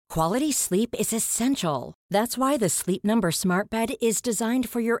Quality sleep is essential. That's why the Sleep Number Smart Bed is designed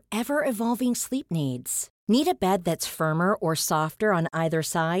for your ever-evolving sleep needs. Need a bed that's firmer or softer on either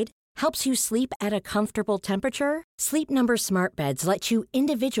side? Helps you sleep at a comfortable temperature? Sleep Number Smart Beds let you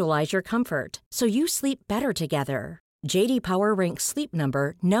individualize your comfort, so you sleep better together. J.D. Power ranks Sleep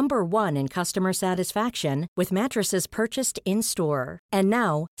Number number 1 in customer satisfaction with mattresses purchased in-store. And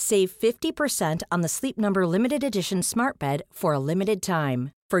now, save 50% on the Sleep Number Limited Edition Smart Bed for a limited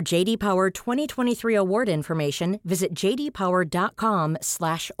time. For J.D. Power 2023 award information, visit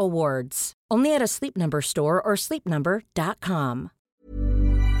jdpower.com/awards. Only at a Sleep Number store or sleepnumber.com.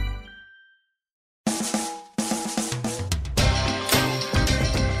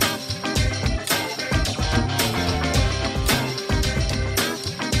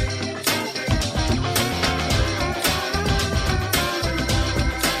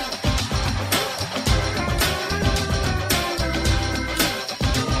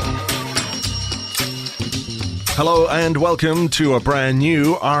 Hello and welcome to a brand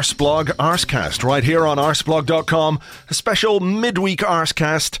new Arseblog Arsecast right here on arseblog.com, a special midweek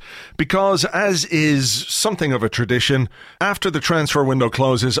Arsecast because, as is something of a tradition, after the transfer window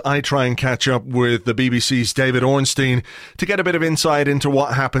closes, I try and catch up with the BBC's David Ornstein to get a bit of insight into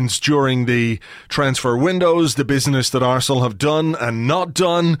what happens during the transfer windows, the business that Arsenal have done and not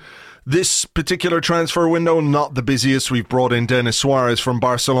done. This particular transfer window, not the busiest. We've brought in Denis Suarez from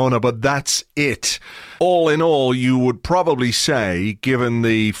Barcelona, but that's it. All in all, you would probably say, given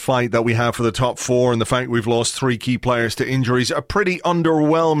the fight that we have for the top four and the fact we've lost 3 key players to injuries, a pretty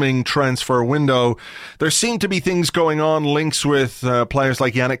underwhelming transfer window. There seem to be things going on, links with players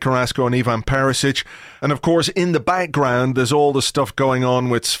like Yannick Carrasco and Ivan Perisic. And of course, in the background, there's all the stuff going on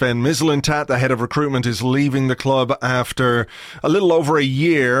with Sven Mislintat. The head of recruitment is leaving the club after a little over a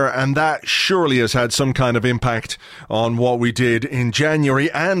year, and that surely has had some kind of impact on what we did in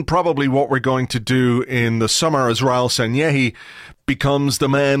January and probably what we're going to do in the summer as Raul Sanllehi becomes the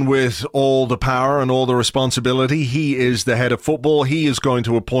man with all the power and all the responsibility. He is the head of football. He is going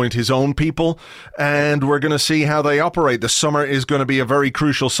to appoint his own people, and we're going to see how they operate. The summer is going to be a very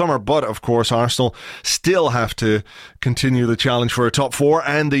crucial summer, but of course Arsenal still have to continue the challenge for a top 4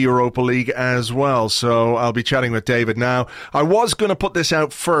 and the Europa League as well. So I'll be chatting with David now. I was going to put this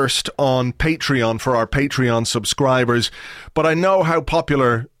out first on Patreon for our Patreon subscribers, but I know how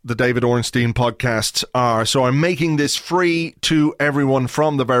popular the David Ornstein podcasts are, so I'm making this free to everyone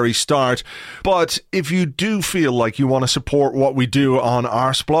from the very start. But if you do feel like you want to support what we do on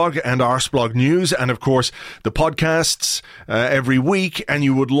Arseblog and Arseblog News, and of course the podcasts every week, and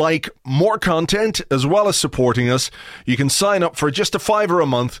you would like more content as well as supporting us, you can sign up for just $5 a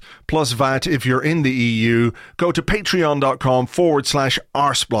month plus VAT if you're in the EU. Go to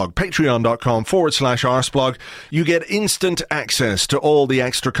patreon.com/Arseblog, patreon.com/Arseblog. You get instant access to all the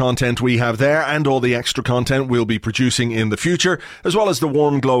extra content we have there and all the extra content we'll be producing in the future, as well as the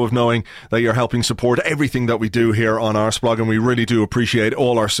warm glow of knowing that you're helping support everything that we do here on Arseblog, and we really do appreciate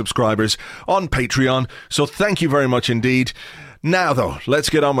all our subscribers on Patreon. So thank you very much indeed. Now though, let's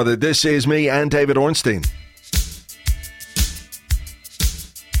get on with it. This is me and David Ornstein.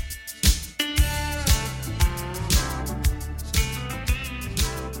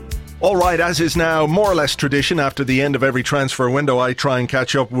 All right, as is now more or less tradition, after the end of every transfer window, I try and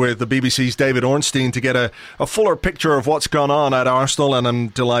catch up with the BBC's David Ornstein to get a fuller picture of what's gone on at Arsenal, and I'm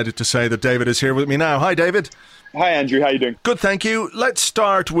delighted to say that David is here with me now. Hi, David. Hi, Andrew. How you doing? Good, thank you. Let's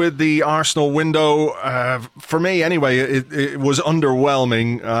start with the Arsenal window. For me, anyway, it was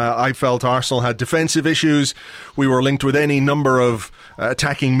underwhelming. I felt Arsenal had defensive issues. We were linked with any number of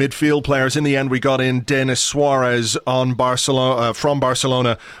attacking midfield players. In the end, we got in Denis Suarez from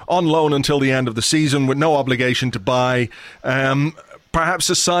Barcelona on loan until the end of the season with no obligation to buy. Perhaps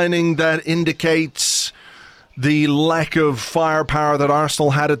a signing that indicates the lack of firepower that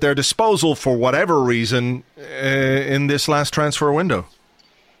Arsenal had at their disposal for whatever reason in this last transfer window.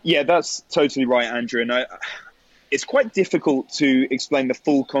 Yeah, that's totally right, Andrew. And it's quite difficult to explain the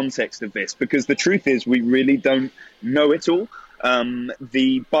full context of this because the truth is we really don't know it all.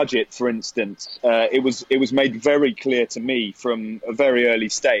 The budget, for instance, it was made very clear to me from a very early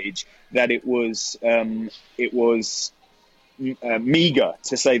stage that it was meagre,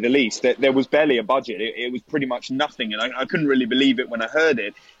 to say the least. That there was barely a budget. It was pretty much nothing, and I couldn't really believe it when I heard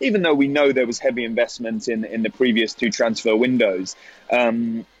it, even though we know there was heavy investment in the previous 2 transfer windows.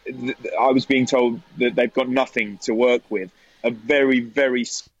 I was being told that they've got nothing to work with, a very, very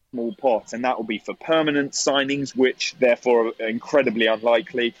small pot, and that will be for permanent signings, which therefore are incredibly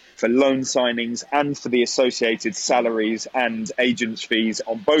unlikely, for loan signings, and for the associated salaries and agents' fees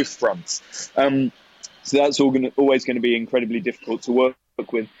on both fronts. So that's always going to be incredibly difficult to work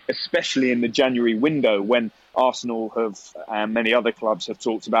with, especially in the January window, when Arsenal have, and many other clubs have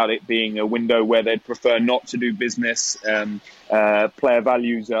talked about it being a window where they'd prefer not to do business. Player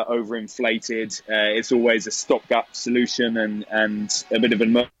values are overinflated. It's always a stopgap solution and a bit of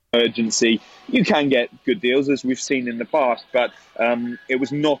an emergency. You can get good deals, as we've seen in the past, but it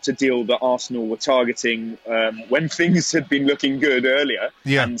was not a deal that Arsenal were targeting when things had been looking good earlier.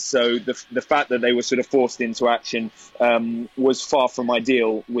 Yeah. And so the fact that they were sort of forced into action was far from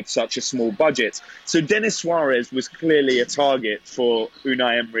ideal with such a small budget. So Denis Suarez was clearly a target for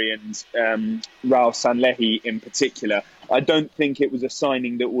Unai Emery and Raul Sanllehi in particular. I don't think it was a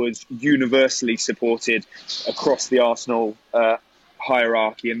signing that was universally supported across the Arsenal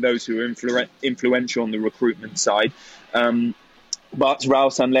hierarchy and those who are influential on the recruitment side. But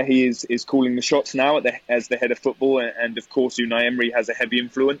Raul Sanllehi is calling the shots now as the head of football, and of course Unai Emery has a heavy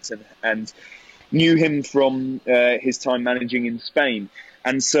influence and knew him from his time managing in Spain.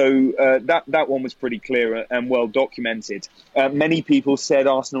 And so that one was pretty clear and well documented. Many people said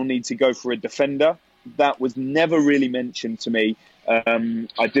Arsenal need to go for a defender. That was never really mentioned to me.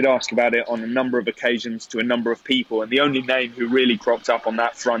 I did ask about it on a number of occasions to a number of people, and the only name who really cropped up on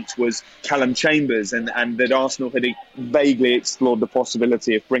that front was Callum Chambers, and that Arsenal had vaguely explored the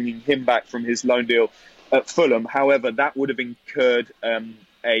possibility of bringing him back from his loan deal at Fulham. However, that would have incurred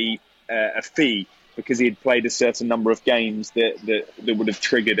a fee, because he had played a certain number of games that would have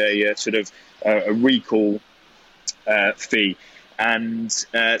triggered a sort of a recall fee. And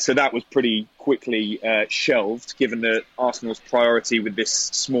so that was pretty quickly shelved, given that Arsenal's priority with this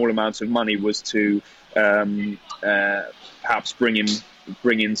small amount of money was to perhaps bring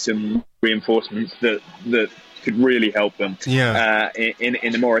in some reinforcements that could really help them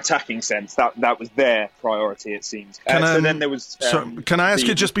in a more attacking sense. That was their priority, it seems. So then there was... can I ask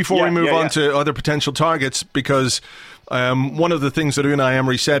you, just before we move on to other potential targets, because one of the things that Unai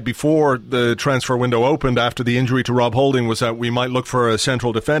Emery said before the transfer window opened after the injury to Rob Holding was that we might look for a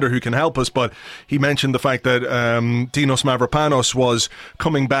central defender who can help us, but he mentioned the fact that Dinos Mavropanos was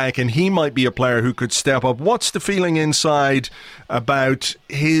coming back and he might be a player who could step up. What's the feeling inside about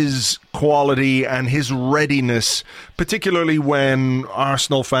his quality and his readiness, particularly when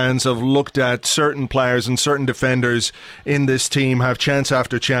Arsenal fans have looked at certain players and certain defenders in this team have chance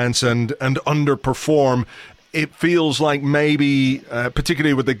after chance and underperform? It feels like maybe,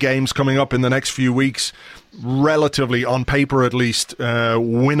 particularly with the games coming up in the next few weeks, relatively, on paper at least,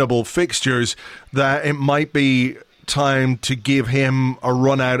 winnable fixtures, that it might be time to give him a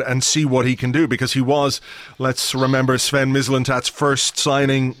run out and see what he can do, because he was, let's remember, Sven Mislintat's first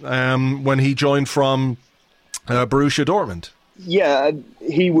signing when he joined from Borussia Dortmund. Yeah,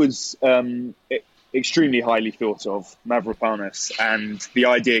 he was extremely highly thought of, Mavropanos, and the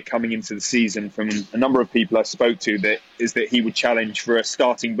idea coming into the season from a number of people I spoke to is that he would challenge for a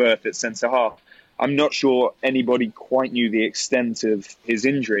starting berth at centre-half. I'm not sure anybody quite knew the extent of his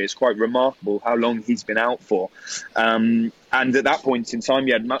injury. It's quite remarkable how long he's been out for. And at that point in time,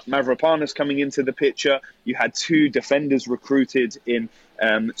 you had Mavropanos coming into the picture. You had two defenders recruited in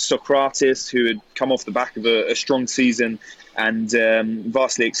Socrates, who had come off the back of a strong season and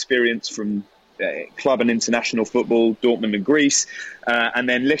vastly experienced from club and international football, Dortmund and Greece. And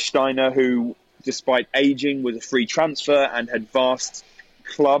then Lichtsteiner, who, despite ageing, was a free transfer and had vast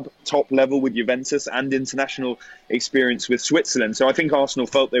club top level with Juventus and international experience with Switzerland. So I think Arsenal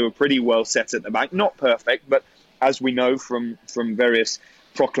felt they were pretty well set at the back. Not perfect, but as we know from various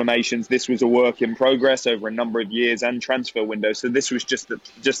proclamations, this was a work in progress over a number of years and transfer windows. So this was just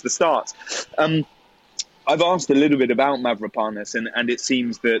the start. I've asked a little bit about Mavropanos, and it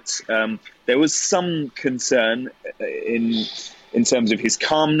seems that there was some concern in terms of his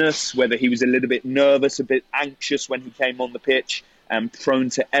calmness, whether he was a little bit nervous, a bit anxious when he came on the pitch, and prone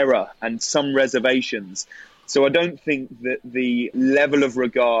to error, and some reservations. So I don't think that the level of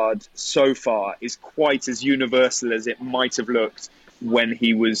regard so far is quite as universal as it might have looked when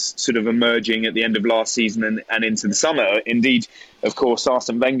he was sort of emerging at the end of last season and into the summer. Indeed, of course,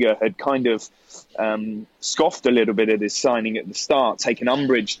 Arsene Wenger had kind of scoffed a little bit at his signing at the start, taken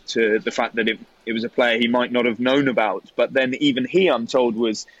umbrage to the fact that it was a player he might not have known about. But then even he, I'm told,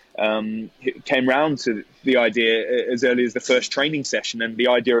 came round to the idea as early as the first training session, and the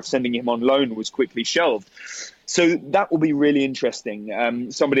idea of sending him on loan was quickly shelved. So that will be really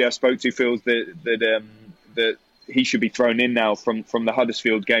interesting. Somebody I spoke to feels that he should be thrown in now from the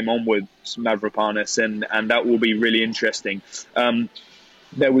Huddersfield game onwards, Mavropanos, and that will be really interesting.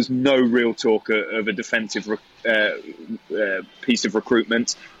 There was no real talk of a defensive piece of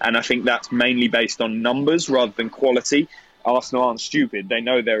recruitment, and I think that's mainly based on numbers rather than quality. Arsenal aren't stupid. They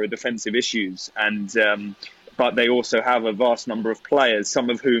know there are defensive issues, and but they also have a vast number of players, some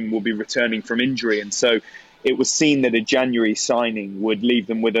of whom will be returning from injury. And so it was seen that a January signing would leave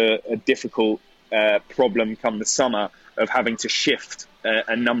them with a difficult problem come the summer of having to shift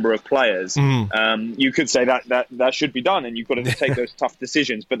a number of players. You could say that should be done, and you've got to take those tough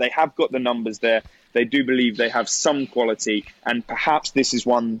decisions. But they have got the numbers there. They do believe they have some quality, and perhaps this is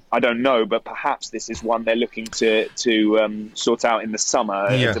one, I don't know, but perhaps this is one they're looking to sort out in the summer,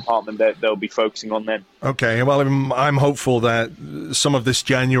 a department that they'll be focusing on then. Okay, well, I'm hopeful that some of this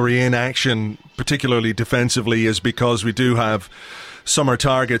January inaction, particularly defensively, is because we do have summer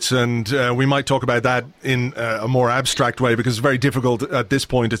targets, and we might talk about that in a more abstract way, because it's very difficult at this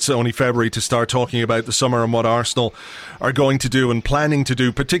point. It's only February to start talking about the summer and what Arsenal are going to do and planning to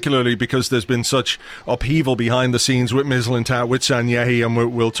do, particularly because there's been such upheaval behind the scenes with Mislintat, with Sanyehi,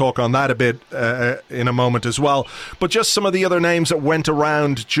 and we'll talk on that a bit in a moment as well. But just some of the other names that went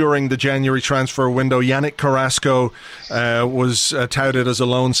around during the January transfer window. Yannick Carrasco was touted as a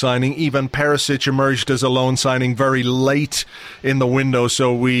loan signing. Ivan Perisic emerged as a loan signing very late in the window,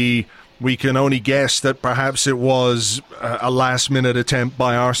 so we can only guess that perhaps it was a last-minute attempt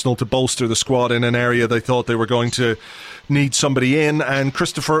by Arsenal to bolster the squad in an area they thought they were going to need somebody in. And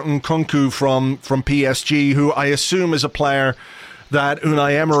Christopher Nkunku from PSG, who I assume is a player that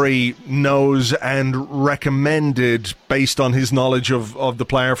Unai Emery knows and recommended based on his knowledge of the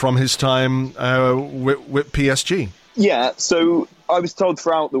player from his time with PSG. Yeah, so I was told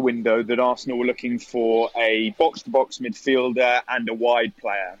throughout the window that Arsenal were looking for a box-to-box midfielder and a wide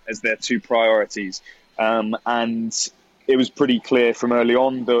player as their two priorities. And it was pretty clear from early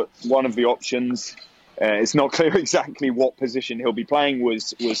on that one of the options, it's not clear exactly what position he'll be playing,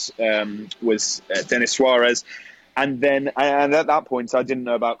 was Denis Suarez. And at that point, I didn't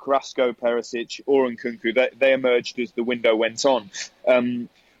know about Carrasco, Perisic or Nkunku. They emerged as the window went on.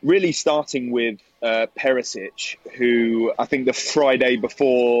 Really starting with Perisic, who I think the Friday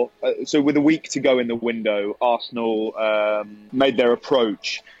before, so with a week to go in the window, Arsenal made their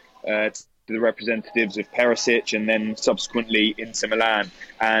approach to the representatives of Perisic and then subsequently Inter Milan.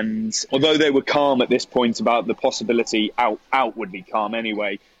 And although they were calm at this point about the possibility, outwardly calm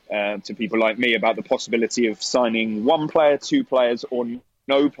anyway, to people like me, about the possibility of signing one player, two players or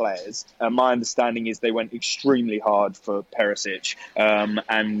no players, my understanding is they went extremely hard for Perisic,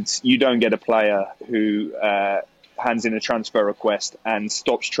 and you don't get a player who hands in a transfer request and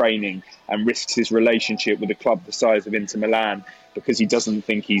stops training and risks his relationship with a club the size of Inter Milan because he doesn't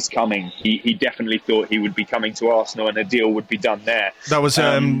think he's coming. He definitely thought he would be coming to Arsenal and a deal would be done there. That was,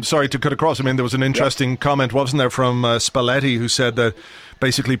 sorry to cut across, I mean, there was an interesting comment, wasn't there, from Spalletti, who said that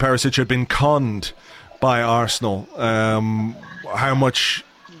basically Perisic had been conned by Arsenal. How much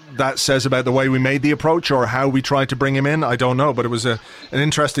that says about the way we made the approach or how we tried to bring him in, I don't know, but it was an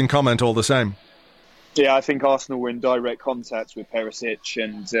interesting comment all the same. Yeah, I think Arsenal were in direct contact with Perisic,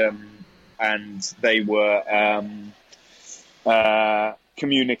 and they were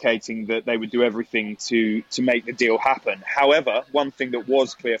communicating that they would do everything to make the deal happen. However, one thing that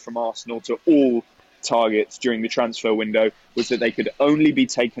was clear from Arsenal to all targets during the transfer window was that they could only be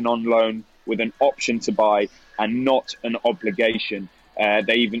taken on loan with an option to buy and not an obligation.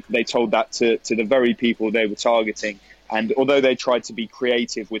 They told that to the very people they were targeting. And although they tried to be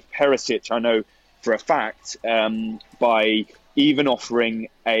creative with Perisic, I know for a fact, by even offering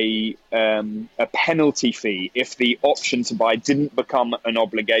a penalty fee if the option to buy didn't become an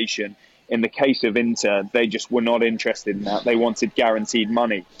obligation. In the case of Inter, they just were not interested in that. They wanted guaranteed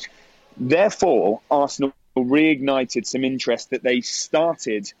money. Therefore, Arsenal reignited some interest that they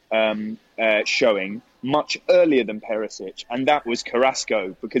started showing much earlier than Perisic, and that was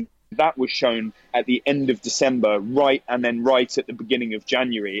Carrasco, because that was shown at the end of December, right at the beginning of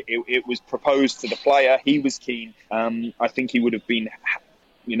January. It was proposed to the player. He was keen. I think he would have been,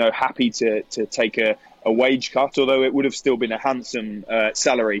 happy to take a wage cut, although it would have still been a handsome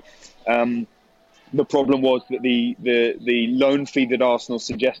salary. The problem was that the loan fee that Arsenal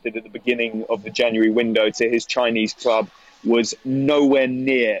suggested at the beginning of the January window to his Chinese club was nowhere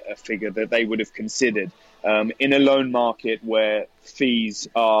near a figure that they would have considered. In a loan market where fees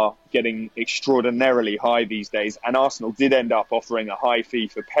are getting extraordinarily high these days, and Arsenal did end up offering a high fee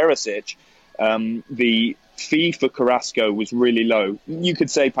for Perisic, the fee for Carrasco was really low. You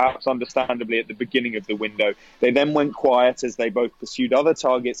could say perhaps understandably at the beginning of the window. They then went quiet as they both pursued other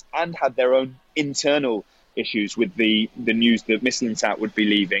targets and had their own internal issues with the news that Mislintat would be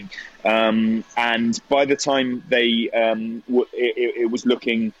leaving. And by the time it was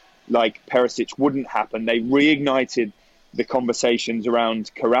looking like Perisic wouldn't happen, they reignited the conversations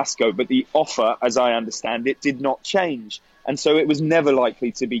around Carrasco, but the offer, as I understand it, did not change. And so it was never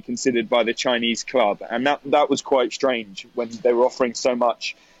likely to be considered by the Chinese club. And that was quite strange when they were offering so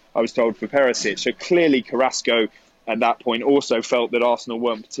much, I was told, for Perisic. So clearly Carrasco at that point also felt that Arsenal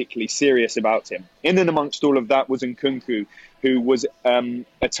weren't particularly serious about him. In and amongst all of that was Nkunku, who was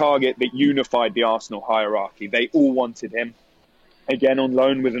a target that unified the Arsenal hierarchy. They all wanted him. Again, on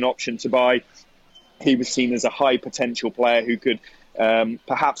loan with an option to buy. He was seen as a high potential player who could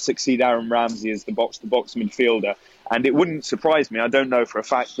perhaps succeed Aaron Ramsey as the box-to-box midfielder. And it wouldn't surprise me, I don't know for a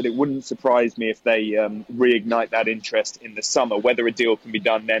fact, but it wouldn't surprise me if they reignite that interest in the summer. Whether a deal can be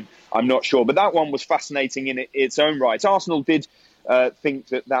done then, I'm not sure. But that one was fascinating in its own right. Arsenal did think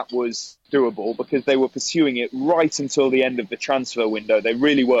that was doable because they were pursuing it right until the end of the transfer window. They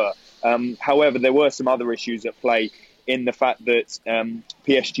really were. However, there were some other issues at play in the fact that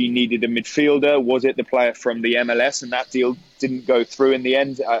PSG needed a midfielder. Was it the player from the MLS? And that deal didn't go through in the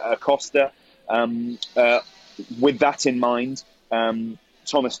end, Acosta. With that in mind,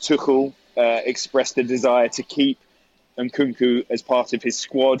 Thomas Tuchel expressed a desire to keep Nkunku as part of his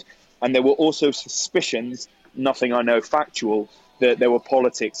squad. And there were also suspicions, nothing I know factual, that there were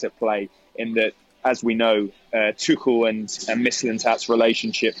politics at play in that, as we know, Tuchel and Mislintat's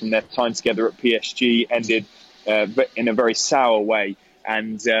relationship from their time together at PSG ended in a very sour way.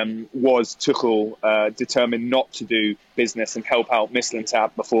 And was Tuchel determined not to do business and help out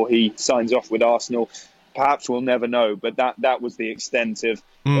Mislintat before he signs off with Arsenal? Perhaps we'll never know, but that was the extent of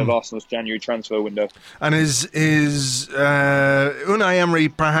Arsenal's January transfer window. And is Unai Emery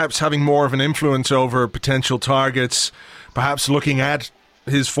perhaps having more of an influence over potential targets, perhaps looking at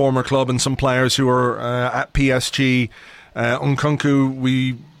his former club and some players who are at PSG? Nkunku,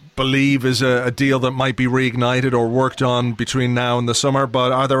 we believe, is a deal that might be reignited or worked on between now and the summer,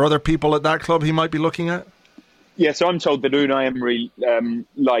 but are there other people at that club he might be looking at? Yeah, so I'm told that Unai Emery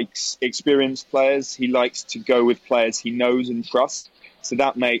likes experienced players. He likes to go with players he knows and trusts. So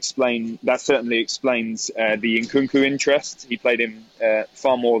that certainly explains the Nkunku interest. He played him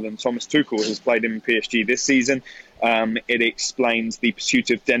far more than Thomas Tuchel has played him in PSG this season. It explains the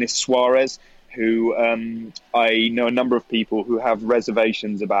pursuit of Denis Suarez, who I know a number of people who have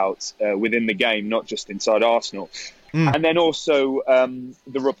reservations about within the game, not just inside Arsenal. And then also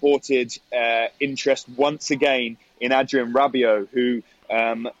the reported interest once again in Adrien Rabiot, who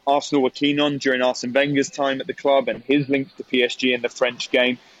Arsenal were keen on during Arsene Wenger's time at the club and his links to PSG in the French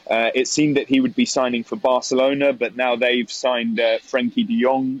game. It seemed that he would be signing for Barcelona, but now they've signed Frenkie de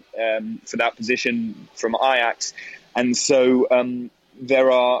Jong for that position from Ajax. And so there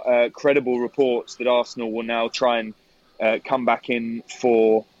are credible reports that Arsenal will now try and come back in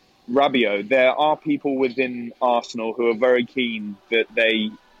for Rabiot. There are people within Arsenal who are very keen that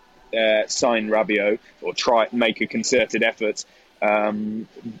they sign Rabiot or try make a concerted effort.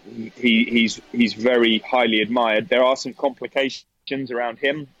 He's very highly admired. There are some complications around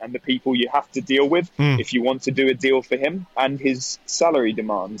him and the people you have to deal with if you want to do a deal for him and his salary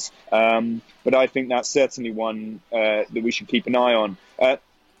demands. But I think that's certainly one that we should keep an eye on.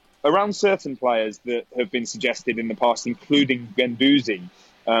 Around certain players that have been suggested in the past, including Guendouzi,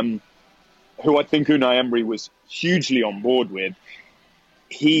 who I think Unai Emery was hugely on board with.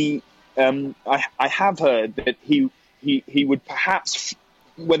 I have heard that he would perhaps,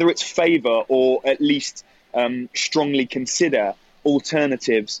 whether it's favour or at least strongly consider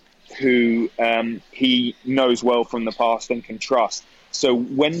alternatives who he knows well from the past and can trust. So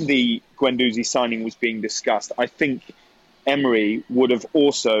when the Guendouzi signing was being discussed, I think Emery would have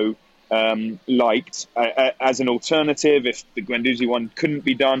also liked as an alternative if the Guendouzi one couldn't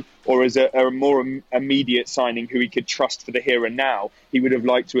be done, or as a more immediate signing who he could trust for the here and now. He would have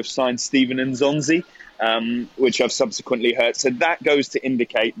liked to have signed Steven Nzonzi, which I've subsequently heard. So that goes to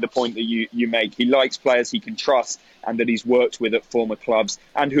indicate the point that you make. He likes players he can trust and that he's worked with at former clubs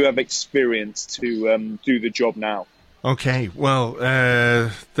and who have experience to do the job now. Okay, well,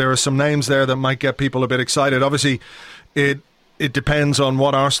 there are some names there that might get people a bit excited. Obviously, it depends on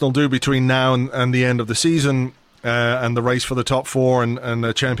what Arsenal do between now and the end of the season and the race for the top four and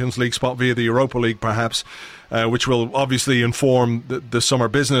the Champions League spot via the Europa League, perhaps, which will obviously inform the summer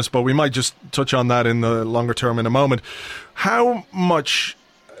business. But we might just touch on that in the longer term in a moment. How much,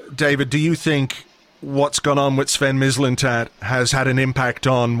 David, do you think what's gone on with Sven Mislintat has had an impact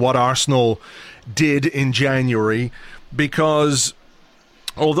on what Arsenal did in January? Because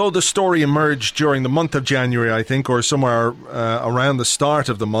although the story emerged during the month of January, I think, or somewhere around the start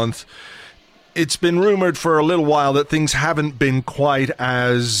of the month, it's been rumoured for a little while that things haven't been quite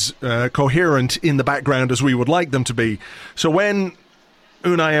as coherent in the background as we would like them to be. So when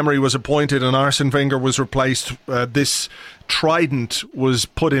Unai Emery was appointed and Arsene Wenger was replaced, this trident was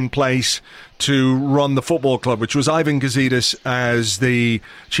put in place to run the football club, which was Ivan Gazidis as the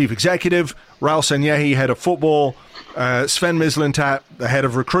chief executive, Raul Sanllehi, head of football, Sven Mislintat, the head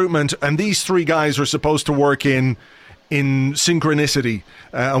of recruitment, and these three guys were supposed to work in synchronicity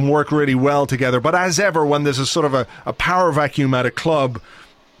and work really well together. But as ever, when there's a sort of a power vacuum at a club,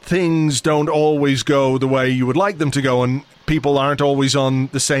 things don't always go the way you would like them to go, and people aren't always on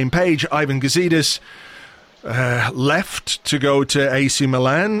the same page. Ivan Gazidis left to go to AC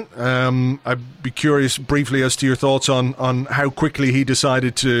Milan. I'd be curious briefly as to your thoughts on how quickly he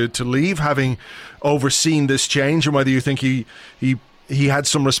decided to leave, having overseen this change, and whether you think he had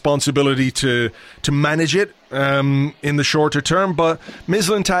some responsibility to manage it in the shorter term. But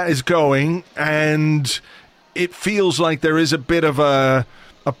Mislintat is going, and it feels like there is a bit of a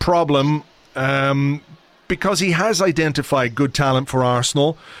problem because he has identified good talent for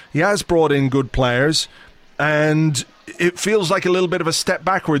Arsenal. He has brought in good players, and it feels like a little bit of a step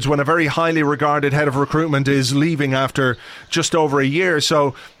backwards when a very highly regarded head of recruitment is leaving after just over a year.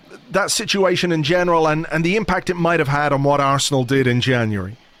 So that situation in general and the impact it might have had on what Arsenal did in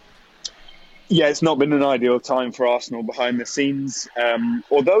January. Yeah, it's not been an ideal time for Arsenal behind the scenes,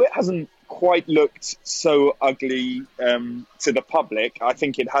 although it hasn't quite looked so ugly to the public. I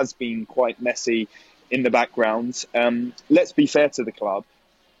think it has been quite messy in the background. Let's be fair to the club.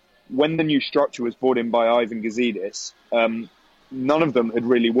 When the new structure was brought in by Ivan Gazidis, none of them had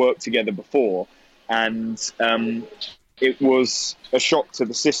really worked together before, and it was a shock to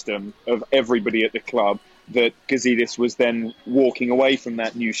the system of everybody at the club that Gazidis was then walking away from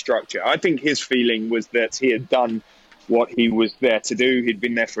that new structure. I think his feeling was that he had done what he was there to do. He'd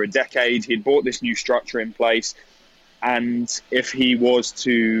been there for a decade. He'd brought this new structure in place. And if he was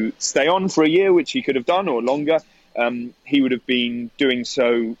to stay on for a year, which he could have done, or longer, he would have been doing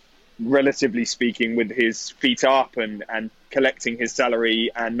so, relatively speaking, with his feet up and collecting his salary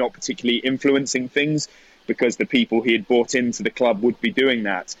and not particularly influencing things, because the people he had brought into the club would be doing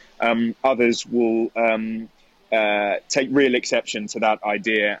that. Others will take real exception to that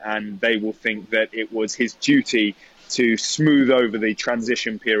idea, and they will think that it was his duty to smooth over the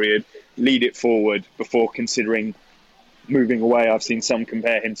transition period, lead it forward before considering moving away. I've seen some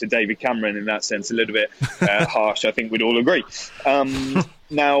compare him to David Cameron in that sense, a little bit harsh. I think we'd all agree. So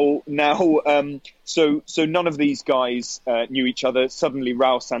none of these guys knew each other. Suddenly,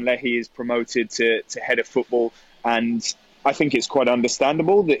 Raul Sanllehi is promoted to head of football, and I think it's quite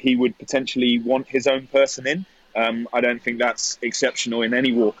understandable that he would potentially want his own person in. I don't think that's exceptional in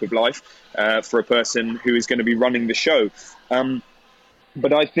any walk of life for a person who is going to be running the show.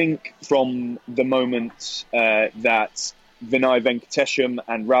 But I think from the moment that Vinay Venkatesham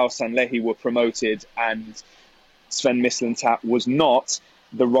and Raul Sanllehi were promoted and Sven Mislintat was not,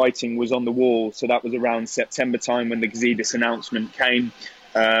 the writing was on the wall. So that was around September time when the Gazidis announcement came.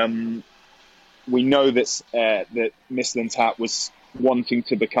 We know that Mislintat was wanting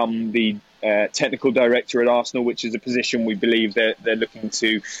to become the technical director at Arsenal, which is a position we believe they're looking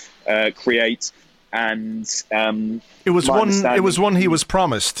to create. And it was one he was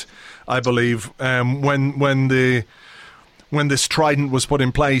promised, I believe, when this trident was put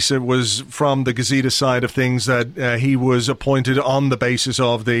in place. It was from the Gazidis side of things that he was appointed on the basis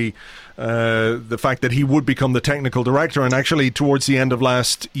of the fact that he would become the technical director. And actually, towards the end of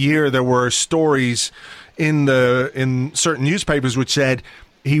last year, there were stories in certain newspapers which said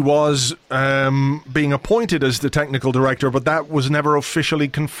he was being appointed as the technical director, but that was never officially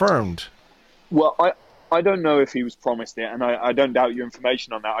confirmed. Well, I don't know if he was promised it, and I don't doubt your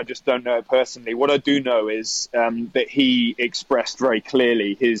information on that. I just don't know it personally. What I do know is that he expressed very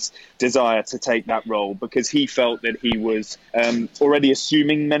clearly his desire to take that role, because he felt that he was already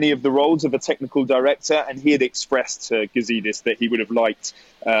assuming many of the roles of a technical director, and he had expressed to Gazidis that he would have liked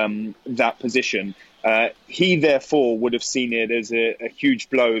that position. He therefore would have seen it as a huge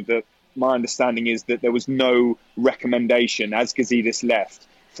blow. That my understanding is that there was no recommendation as Gazidis left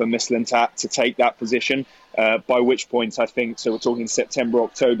for Mislintat to take that position, by which point I think, so we're talking September,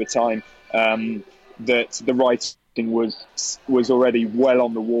 October time, that the writing was already well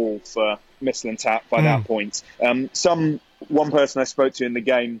on the wall for Mislintat by that point. One person I spoke to in the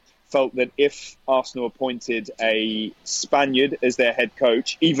game felt that if Arsenal appointed a Spaniard as their head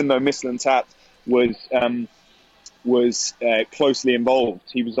coach, even though Mislintat was closely involved,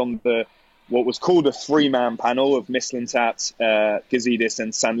 he was on what was called a three-man panel of Mislintat, Gazidis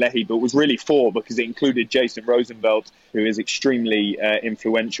and Sanllehi, but it was really four because it included Jason Rosenveld, who is extremely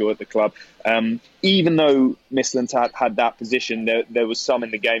influential at the club. Even though Mislintat had that position, there was some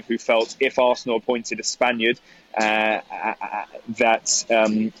in the game who felt if Arsenal appointed a Spaniard, that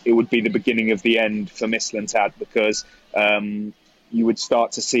it would be the beginning of the end for Mislintat, because you would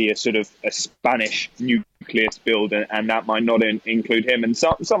start to see a sort of a Spanish nucleus build, and that might not include him. And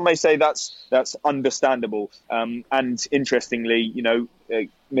some may say that's understandable. And interestingly,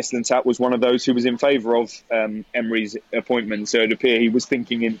 Mislintat was one of those who was in favour of Emery's appointment. So it appeared he was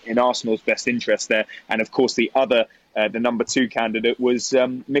thinking in Arsenal's best interest there. And of course, the number 2 candidate was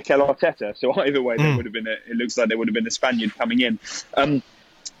Mikel Arteta. So either way, there would have been it looks like there would have been a Spaniard coming in.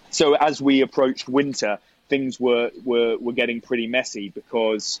 So as we approached winter, things were getting pretty messy,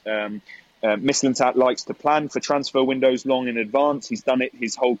 because Mislintat likes to plan for transfer windows long in advance. He's done it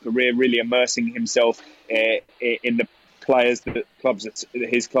his whole career, really immersing himself in the players that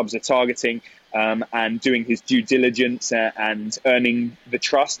his clubs are targeting, and doing his due diligence and earning the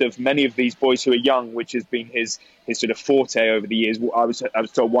trust of many of these boys who are young, which has been his sort of forte over the years. I was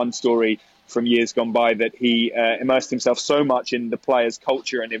told one story from years gone by that he immersed himself so much in the player's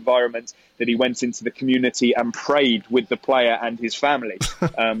culture and environment that he went into the community and prayed with the player and his family,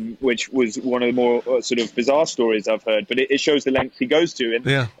 which was one of the more sort of bizarre stories I've heard. But it shows the length he goes to.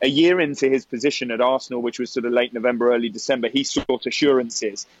 And a year into his position at Arsenal, which was sort of late November, early December, he sought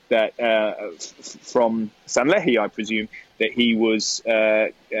assurances that from Sanllehi, I presume, that he was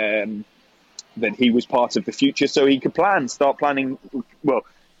part of the future, so he could start planning.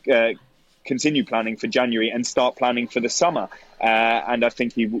 Continue planning for January and start planning for the summer. And I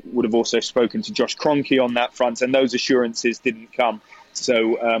think he would have also spoken to Josh Kroenke on that front, and those assurances didn't come.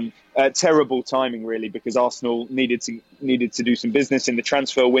 So terrible timing, really, because Arsenal needed to do some business in the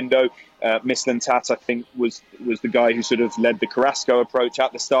transfer window. Mislintat, I think, was the guy who sort of led the Carrasco approach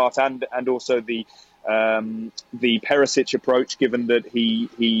at the start, and also the Perisic approach, given that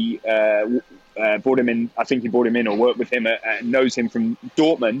he brought him in. I think he brought him in or worked with him, knows him from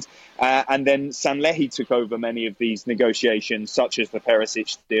Dortmund. And then Sanllehi took over many of these negotiations, such as the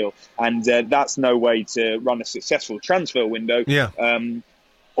Perisic deal. And that's no way to run a successful transfer window.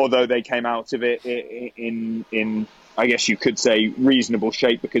 Although they came out of it in I guess you could say, reasonable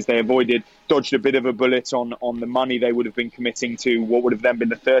shape, because they dodged a bit of a bullet on the money they would have been committing to what would have then been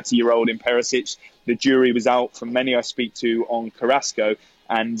the 30-year-old in Perisic. The jury was out from many I speak to on Carrasco,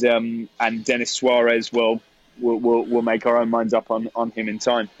 and Denis Suarez we'll make our own minds up on him in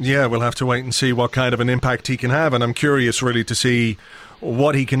time. Yeah, we'll have to wait and see what kind of an impact he can have, and I'm curious really to see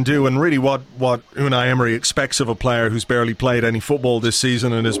what he can do, and really what Unai Emery expects of a player who's barely played any football this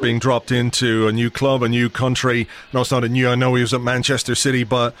season and is being dropped into a new club, a new country. No, it's not a new. I know he was at Manchester City,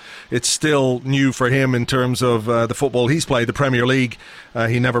 but it's still new for him in terms of the football he's played, the Premier League.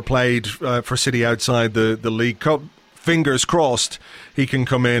 He never played for City outside the League Cup. Fingers crossed he can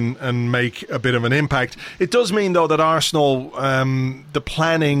come in and make a bit of an impact. It does mean, though, that Arsenal, the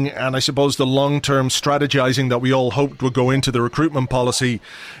planning and I suppose the long-term strategizing that we all hoped would go into the recruitment policy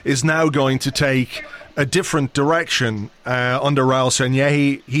is now going to take a different direction under Raul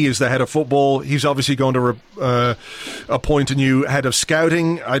Sanllehi. He is the head of football. He's obviously going to appoint a new head of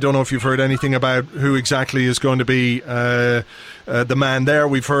scouting. I don't know if you've heard anything about who exactly is going to be the man there.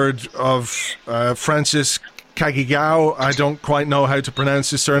 We've heard of Francis Cagigao. I don't quite know how to pronounce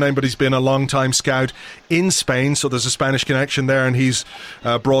his surname, but he's been a long-time scout in Spain, so there's a Spanish connection there, and he's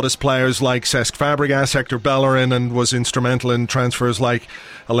brought us players like Cesc Fabregas, Hector Bellerin, and was instrumental in transfers like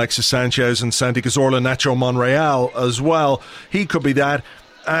Alexis Sanchez and Santi Cazorla, Nacho Monreal as well. He could be that.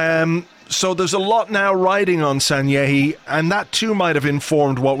 So there's a lot now riding on Sanllehi, and that too might have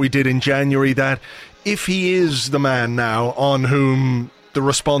informed what we did in January, that if he is the man now on whom the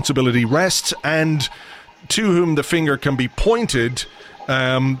responsibility rests and to whom the finger can be pointed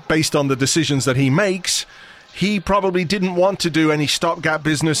based on the decisions that he makes, he probably didn't want to do any stopgap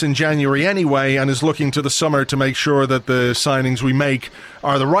business in January anyway, and is looking to the summer to make sure that the signings we make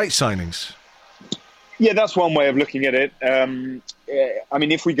are the right signings. Yeah, that's one way of looking at it. I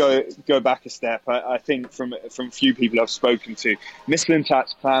mean, if we go back a step, I think from few people I've spoken to,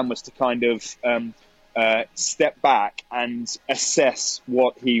 Mislintat's plan was to kind of step back and assess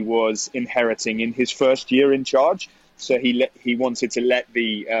what he was inheriting in his first year in charge. So he wanted to let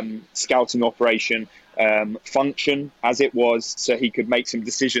the scouting operation function as it was, so he could make some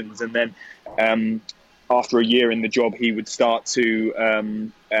decisions, and then after a year in the job, he would start to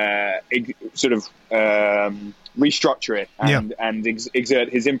restructure it and exert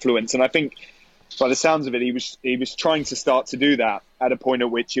his influence. And I think, by the sounds of it, he was trying to start to do that at a point at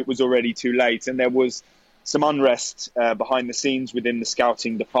which it was already too late, and there was some unrest behind the scenes within the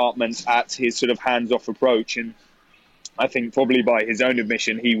scouting department at his sort of hands-off approach. And I think probably by his own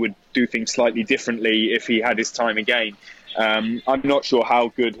admission, he would do things slightly differently if he had his time again. I'm not sure how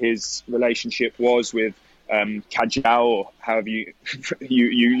good his relationship was with Kajau, or however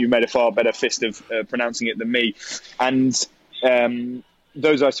you made a far better fist of pronouncing it than me. And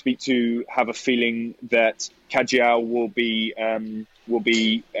those I speak to have a feeling that Kajau will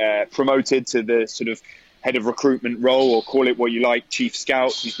be promoted to the sort of head of recruitment role, or call it what you like, chief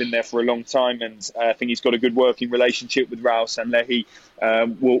scout. He's been there for a long time, and I think he's got a good working relationship with Raul Sanllehi.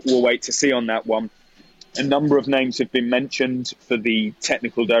 We'll wait to see on that one. A number of names have been mentioned for the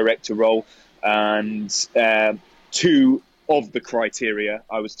technical director role, and two of the criteria,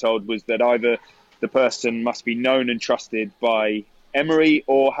 I was told, was that either the person must be known and trusted by Emery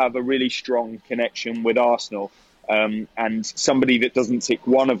or have a really strong connection with Arsenal. And somebody that doesn't tick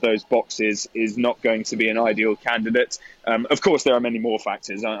one of those boxes is not going to be an ideal candidate. Of course, there are many more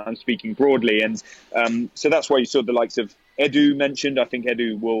factors. I'm speaking broadly. And so that's why you saw the likes of Edu mentioned. I think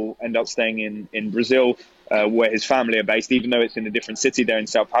Edu will end up staying in Brazil, where his family are based, even though it's in a different city. They're in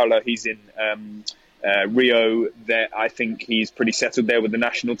Sao Paulo. He's in Rio. There, I think he's pretty settled there with the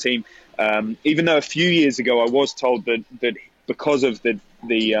national team. Even though a few years ago I was told that because of the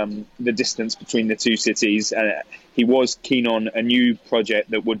distance between the two cities, he was keen on a new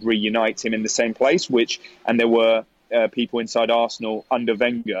project that would reunite him in the same place. And there were people inside Arsenal under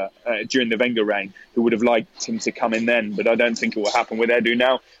Wenger during the Wenger reign who would have liked him to come in then, but I don't think it will happen with Edu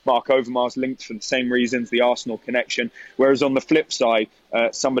now. Mark Overmars linked for the same reasons, the Arsenal connection. Whereas on the flip side,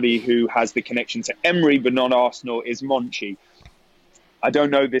 somebody who has the connection to Emery but not Arsenal is Monchi. I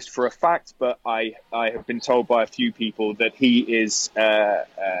don't know this for a fact, but I have been told by a few people that he is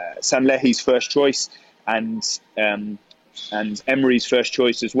Sanllehi's first choice and Emery's first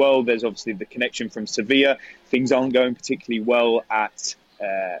choice as well. There's obviously the connection from Sevilla. Things aren't going particularly well at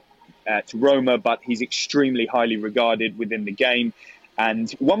Roma, but he's extremely highly regarded within the game.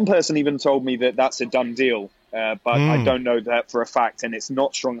 And one person even told me that that's a done deal. But I don't know that for a fact, and it's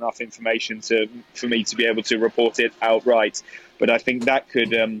not strong enough information for me to be able to report it outright. But I think that could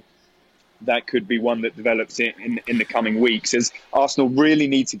be one that develops in the coming weeks, as Arsenal really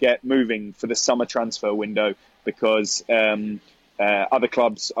need to get moving for the summer transfer window, because other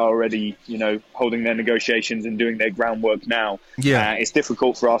clubs are already, holding their negotiations and doing their groundwork now. Yeah, it's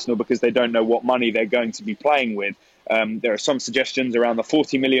difficult for Arsenal because they don't know what money they're going to be playing with. There are some suggestions around the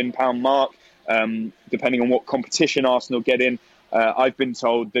 £40 million mark. Depending on what competition Arsenal get in, I've been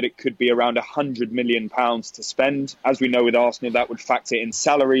told that it could be around £100 million to spend. As we know with Arsenal, that would factor in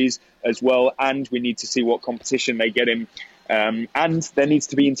salaries as well, and we need to see what competition they get in. And there needs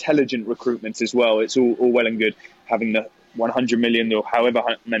to be intelligent recruitment as well. It's all well and good having the 100 million or however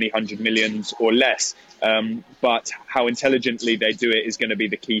many 100 millions or less, but how intelligently they do it is going to be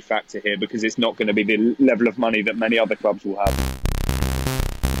the key factor here, because it's not going to be the level of money that many other clubs will have.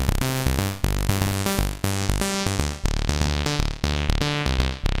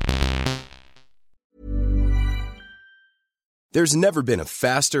 There's never been a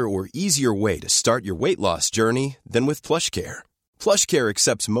faster or easier way to start your weight loss journey than with PlushCare. PlushCare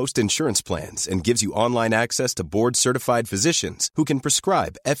accepts most insurance plans and gives you online access to board-certified physicians who can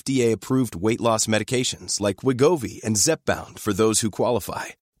prescribe FDA-approved weight loss medications like Wegovy and Zepbound for those who qualify.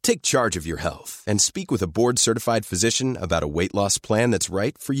 Take charge of your health and speak with a board-certified physician about a weight loss plan that's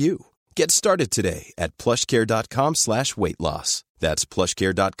right for you. Get started today at plushcare.com/weight-loss. That's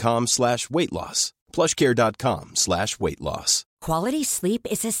plushcare.com/weight-loss. plushcare.com/weight-loss. Quality sleep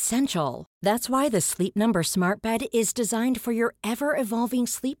is essential. That's why the Sleep Number Smart Bed is designed for your ever-evolving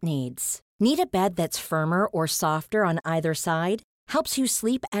sleep needs. Need a bed that's firmer or softer on either side? Helps you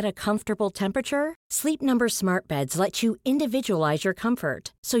sleep at a comfortable temperature? Sleep Number Smart Beds let you individualize your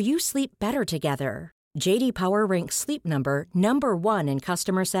comfort, so you sleep better together. J.D. Power ranks Sleep Number number 1 in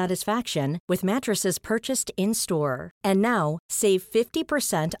customer satisfaction with mattresses purchased in-store. And now, save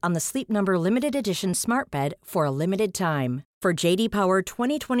 50% on the Sleep Number Limited Edition Smart Bed for a limited time. For J.D. Power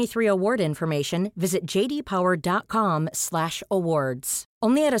 2023 award information, visit jdpower.com/awards.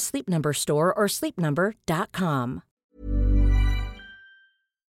 Only at a Sleep Number store or sleepnumber.com.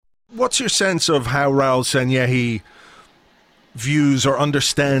 What's your sense of how Raul Sanllehi views or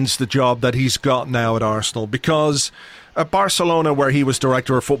understands the job that he's got now at Arsenal? Because at Barcelona, where he was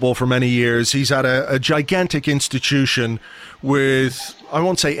director of football for many years, he's at a gigantic institution with, I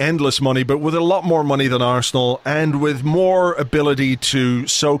won't say endless money, but with a lot more money than Arsenal, and with more ability to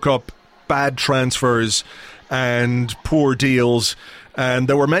soak up bad transfers and poor deals. And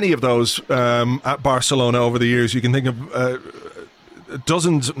there were many of those at Barcelona over the years. You can think of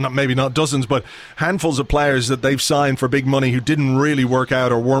dozens, maybe not dozens, but handfuls of players that they've signed for big money who didn't really work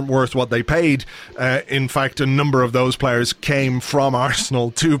out or weren't worth what they paid. In fact, a number of those players came from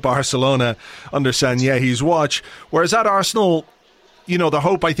Arsenal to Barcelona under Sanllehi's watch. Whereas at Arsenal, the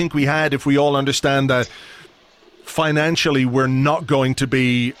hope I think we had, if we all understand that financially we're not going to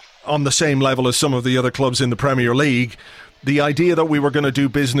be on the same level as some of the other clubs in the Premier League, the idea that we were going to do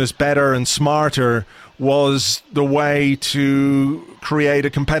business better and smarter was the way to create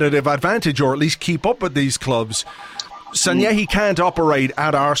a competitive advantage, or at least keep up with these clubs. Sanllehi can't operate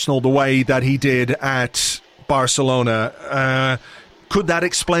at Arsenal the way that he did at Barcelona. Could that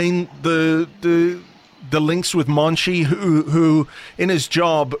explain the links with Monchi, who in his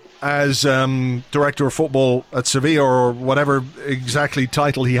job as director of football at Sevilla, or whatever exactly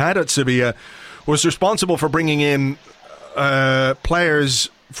title he had at Sevilla, was responsible for bringing in players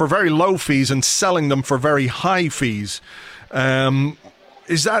for very low fees and selling them for very high fees?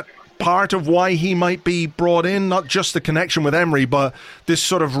 Is that part of why he might be brought in? Not just the connection with Emery, but this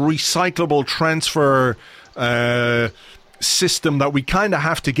sort of recyclable transfer system that we kind of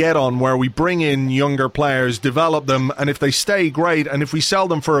have to get on, where we bring in younger players, develop them, and if they stay, great, and if we sell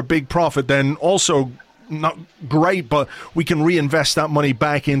them for a big profit, then also not great, but we can reinvest that money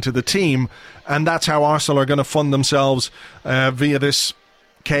back into the team, and that's how Arsenal are going to fund themselves via this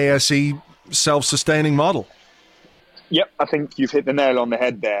KSE self-sustaining model. Yep, I think you've hit the nail on the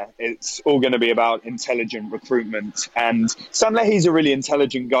head there. It's all going to be about intelligent recruitment. And Sanllehi's a really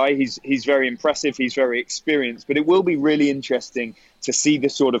intelligent guy. He's very impressive. He's very experienced. But it will be really interesting to see the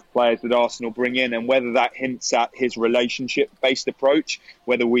sort of players that Arsenal bring in, and whether that hints at his relationship-based approach,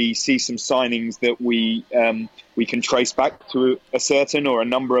 whether we see some signings that we can trace back to a certain or a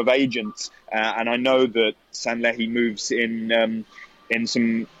number of agents. And I know that Sanllehi moves in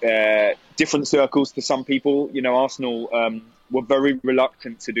some different circles to some people. You know, Arsenal were very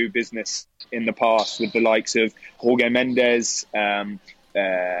reluctant to do business in the past with the likes of Jorge Mendes, Mino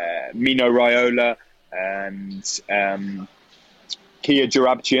Raiola, and Kia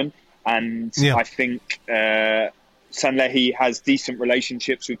Joorabchian. And yeah, I think Sanllehi has decent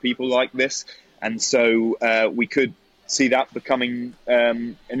relationships with people like this. And so we could see that becoming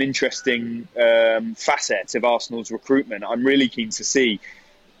an interesting facet of Arsenal's recruitment. I'm really keen to see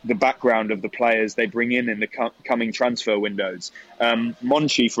the background of the players they bring in the coming transfer windows.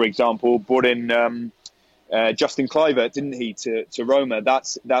 Monchi, for example, brought in Justin Kluivert, didn't he, to Roma?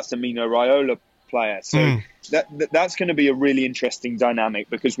 That's a Mino Raiola player. So that's going to be a really interesting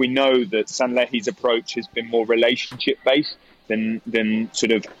dynamic, because we know that Sanllehi's approach has been more relationship-based than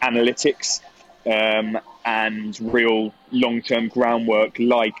sort of analytics and real long-term groundwork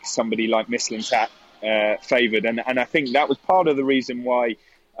like somebody like Mislintat favoured. And I think that was part of the reason why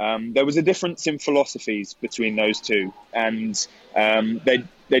there was a difference in philosophies between those two. And they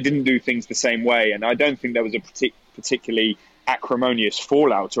didn't do things the same way. And I don't think there was a particularly acrimonious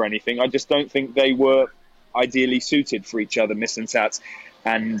fallout or anything. I just don't think they were ideally suited for each other, Mislintat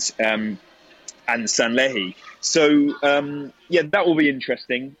and Sanllehi. So, that will be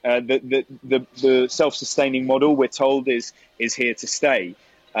interesting. The self-sustaining model, we're told, is here to stay.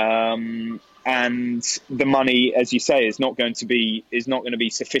 And the money, as you say, is not going to be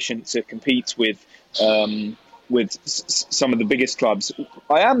sufficient to compete with some of the biggest clubs.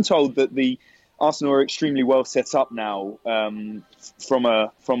 I am told that the Arsenal are extremely well set up now from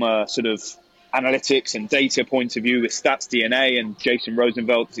a sort of analytics and data point of view, with Stats DNA, and Jason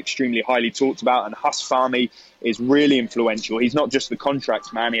Rosenfeld is extremely highly talked about, and Huss Fahmy is really influential. He's not just the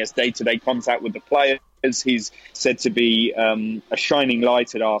contracts man, he has day-to-day contact with the players. He's said to be a shining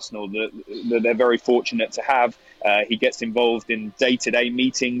light at Arsenal that they're very fortunate to have. He gets involved in day-to-day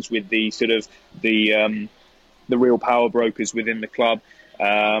meetings with the real power brokers within the club,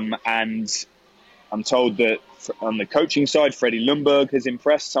 and I'm told that on the coaching side, Freddie Ljungberg has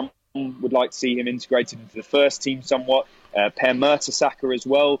impressed. Some would like to see him integrated into the first team somewhat. Per Mertesacker as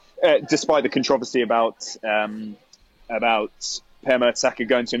well, despite the controversy about Per Mertesacker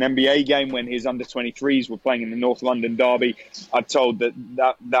going to an NBA game when his under-23s were playing in the North London derby. I've told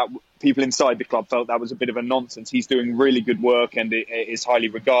that people inside the club felt that was a bit of a nonsense. He's doing really good work and is highly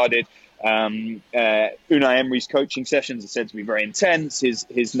regarded. Unai Emery's coaching sessions are said to be very intense.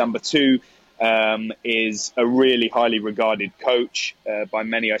 His number two is a really highly regarded coach by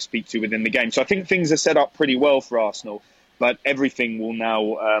many I speak to within the game. So I think things are set up pretty well for Arsenal, but everything will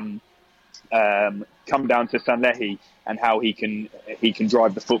now come down to Sanllehi and how he can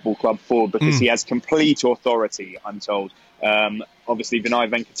drive the football club forward, because he has complete authority, I'm told. Obviously,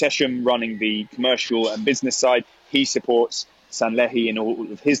 Vinay Venkatesham running the commercial and business side, he supports Sanllehi in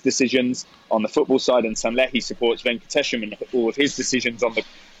all of his decisions on the football side, and Sanllehi supports Venkatesham in all of his decisions on the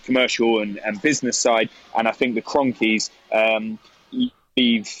commercial and business side. And I think the Cronkies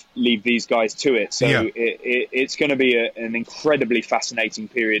leave these guys to it. So yeah, it's going to be an incredibly fascinating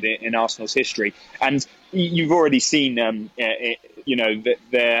period in Arsenal's history. And you've already seen,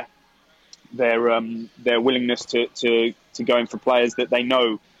 their their willingness to go in for players that they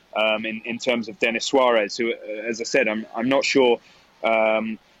know. In terms of Denis Suarez, who, as I said, I'm not sure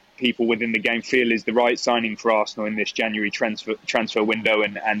people within the game feel is the right signing for Arsenal in this January transfer window,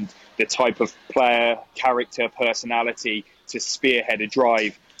 and the type of player, character, personality to spearhead a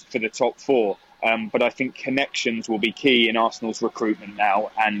drive for the top four. But I think connections will be key in Arsenal's recruitment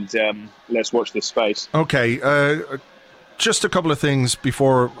now, and let's watch this space. Okay, just a couple of things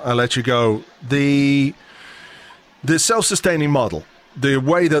before I let you go. The self-sustaining model, the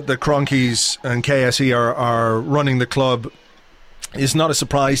way that the Kroenkes and KSE are running the club, is not a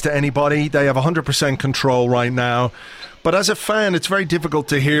surprise to anybody. They have 100% control right now. But as a fan, it's very difficult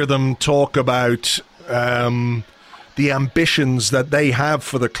to hear them talk about the ambitions that they have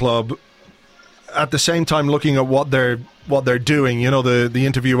for the club, at the same time looking at what they're doing. You know, the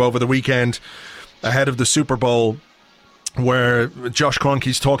interview over the weekend ahead of the Super Bowl, where Josh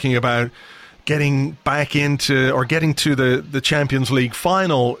Kroenke's talking about getting back into, or getting to the Champions League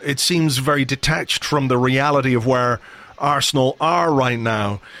final. It seems very detached from the reality of where Arsenal are right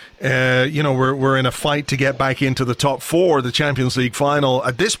now. You know, we're in a fight to get back into the top four. The Champions League final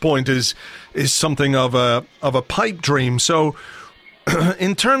at this point is something of a pipe dream. So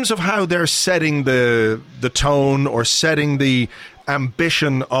in terms of how they're setting the tone or setting the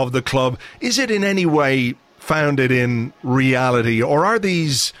ambition of the club, is it in any way founded in reality, or are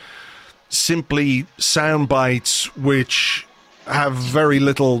these simply sound bites which have very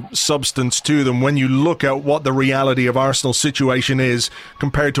little substance to them when you look at what the reality of Arsenal's situation is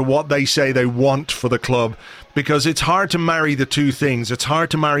compared to what they say they want for the club? Because it's hard to marry the two things. It's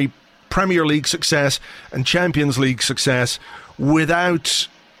hard to marry Premier League success and Champions League success without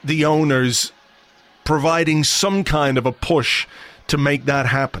the owners providing some kind of a push to make that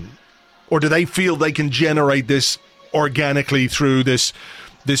happen. Or do they feel they can generate this organically through this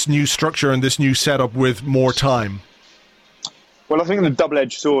new structure and this new setup with more time? Well, I think the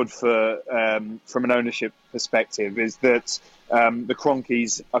double-edged sword for from an ownership perspective is that the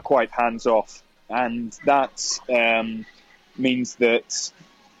Kroenkes are quite hands-off, and that means that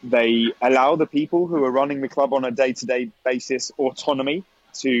they allow the people who are running the club on a day-to-day basis autonomy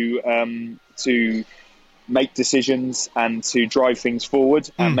to make decisions and to drive things forward.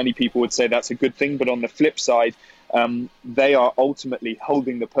 And many people would say that's a good thing, but on the flip side, they are ultimately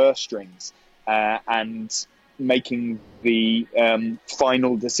holding the purse strings and making the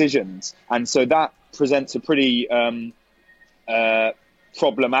final decisions. And so that presents a pretty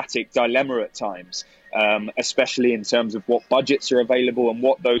problematic dilemma at times, especially in terms of what budgets are available and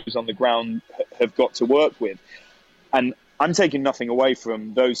what those on the ground have got to work with. And I'm taking nothing away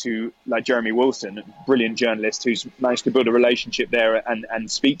from those who, like Jeremy Wilson, a brilliant journalist who's managed to build a relationship there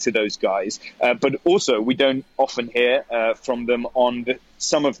and speak to those guys. But also, we don't often hear from them on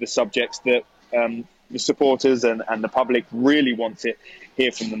some of the subjects that the supporters and the public really want to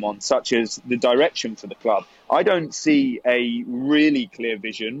hear from them on, such as the direction for the club. I don't see a really clear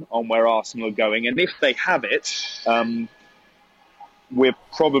vision on where Arsenal are going. And if they have it, we're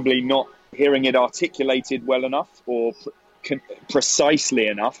probably not hearing it articulated well enough or precisely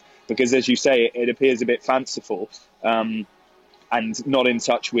enough, because, as you say, it appears a bit fanciful and not in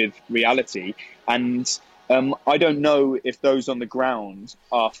touch with reality. And I don't know if those on the ground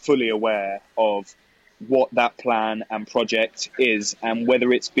are fully aware of what that plan and project is and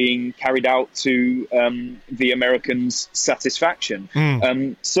whether it's being carried out to the Americans' satisfaction.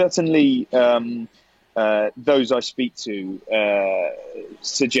 Certainly, those I speak to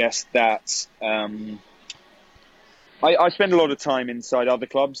suggest that I spend a lot of time inside other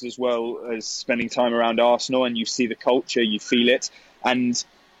clubs as well as spending time around Arsenal, and you see the culture, you feel it. And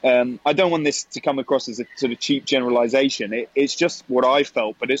I don't want this to come across as a sort of cheap generalisation. It's just what I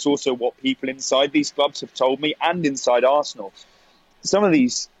felt, but it's also what people inside these clubs have told me, and inside Arsenal. Some of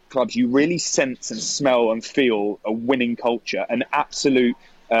these clubs, you really sense and smell and feel a winning culture, an absolute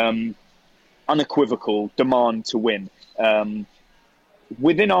unequivocal demand to win.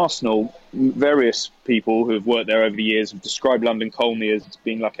 Within Arsenal, various people who have worked there over the years have described London Colney as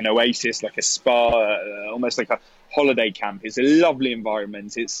being like an oasis, like a spa, almost like a holiday camp. It's a lovely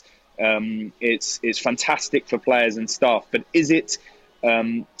environment. It's fantastic for players and staff. But is it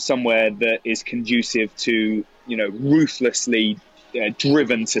somewhere that is conducive to, ruthlessly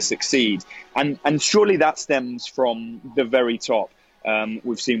driven to succeed? And surely that stems from the very top.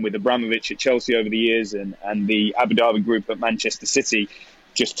 We've seen with Abramovich at Chelsea over the years and the Abu Dhabi group at Manchester City,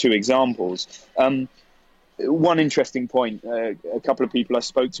 just two examples. One interesting point, a couple of people I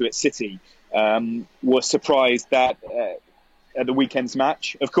spoke to at City were surprised that at the weekend's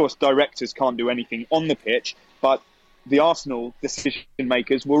match, of course, directors can't do anything on the pitch, but the Arsenal decision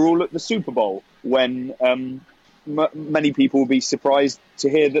makers were all at the Super Bowl when many people will be surprised to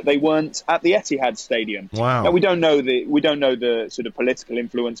hear that they weren't at the Etihad Stadium. Wow. Now we don't know the sort of political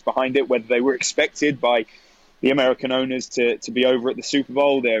influence behind it, whether they were expected by the American owners to be over at the Super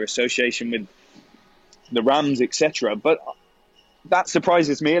Bowl, their association with the Rams, etc. But that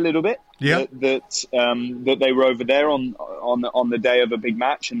surprises me a little bit. Yeah. That they were over there on the day of a big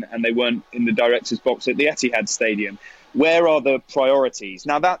match and they weren't in the director's box at the Etihad Stadium. Where are the priorities?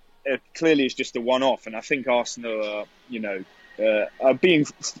 Now that clearly is just a one-off, and I think Arsenal are being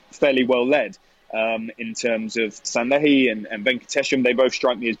fairly well led in terms of Sandehi and Venkatesham. They both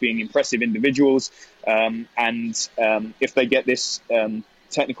strike me as being impressive individuals, and if they get this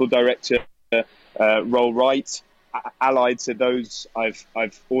technical director role right, allied to those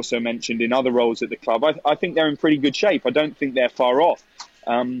I've also mentioned in other roles at the club, I think they're in pretty good shape. I don't think they're far off.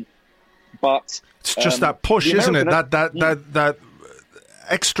 But it's just that push, isn't it? That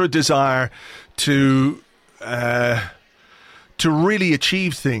extra desire to really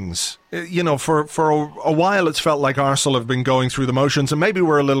achieve things. For a while it's felt like Arsenal have been going through the motions, and maybe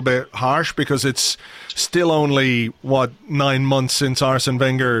we're a little bit harsh because it's still only 9 months since Arsene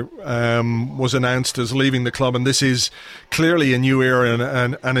Wenger was announced as leaving the club, and this is clearly a new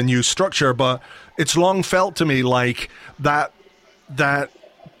era and a new structure. But it's long felt to me like that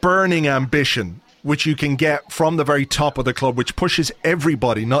burning ambition which you can get from the very top of the club, which pushes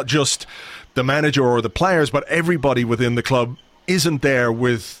everybody, not just the manager or the players, but everybody within the club, isn't there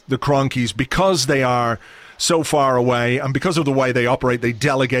with the Kroenkes because they are so far away, and because of the way they operate, they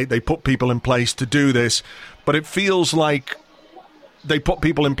delegate, they put people in place to do this. But it feels like they put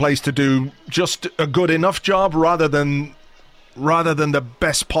people in place to do just a good enough job rather than the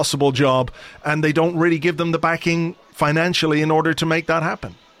best possible job, and they don't really give them the backing financially in order to make that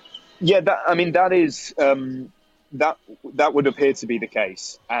happen. Yeah, that is that would appear to be the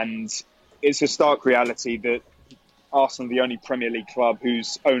case, and it's a stark reality that Arsenal are the only Premier League club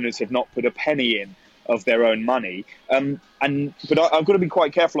whose owners have not put a penny in of their own money. But I've got to be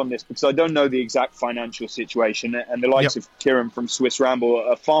quite careful on this because I don't know the exact financial situation, and the likes of Kieran from Swiss Ramble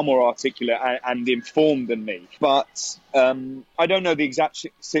are far more articulate and informed than me. But I don't know the exact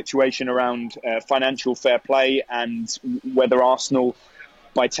situation around financial fair play and whether Arsenal,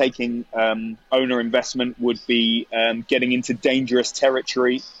 by taking owner investment, would be getting into dangerous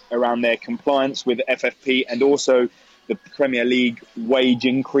territory around their compliance with FFP and also the Premier League wage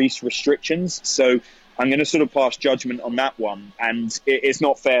increase restrictions. So I'm going to sort of pass judgment on that one. And it's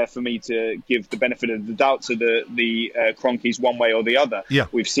not fair for me to give the benefit of the doubt to the Kroenkes one way or the other. Yeah.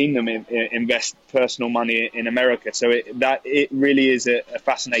 We've seen them invest personal money in America. So it really is a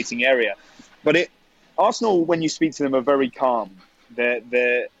fascinating area. But Arsenal, when you speak to them, are very calm.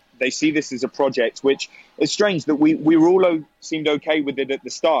 They see this as a project, which is strange that we were all seemed okay with it at the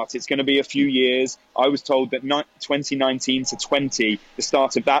start. It's going to be a few years. I was told that 2019 to 20, the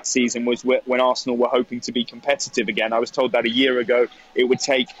start of that season was when Arsenal were hoping to be competitive again. I was told that a year ago it would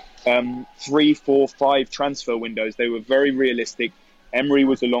take 3, 4, 5 transfer windows. They were very realistic. Emery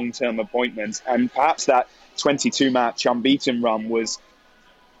was a long-term appointment, and perhaps that 22-match unbeaten run was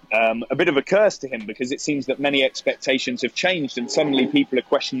a bit of a curse to him because it seems that many expectations have changed and suddenly people are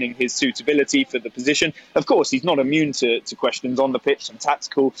questioning his suitability for the position. Of course, he's not immune to questions on the pitch, some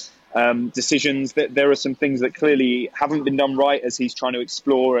tactical decisions. There are some things that clearly haven't been done right as he's trying to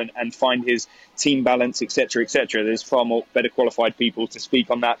explore and find his team balance, etc., etc. There's far more better qualified people to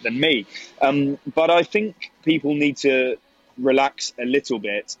speak on that than me. But I think people need to relax a little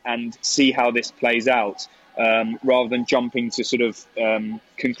bit and see how this plays out. Rather than jumping to sort of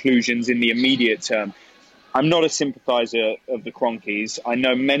conclusions in the immediate term. I'm not a sympathiser of the Kroenkes. I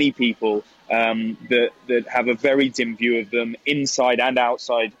know many people that have a very dim view of them inside and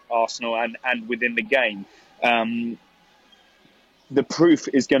outside Arsenal and within the game. The proof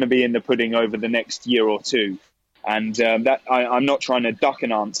is going to be in the pudding over the next year or two. And I'm not trying to duck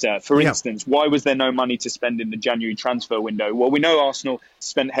an answer. For instance, why was there no money to spend in the January transfer window? Well, we know Arsenal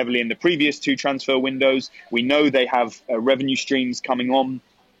spent heavily in the previous 2 transfer windows. We know they have revenue streams coming on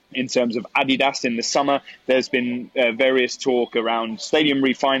in terms of Adidas in the summer. There's been various talk around stadium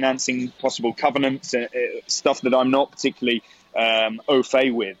refinancing, possible covenants, stuff that I'm not particularly au fait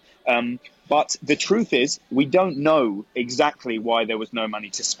with. But the truth is, we don't know exactly why there was no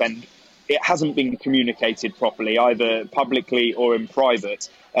money to spend. It hasn't been communicated properly, either publicly or in private.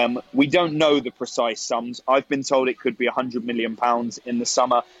 We don't know the precise sums. I've been told it could be £100 million in the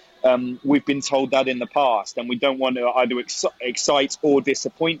summer. We've been told that in the past, and we don't want to either excite or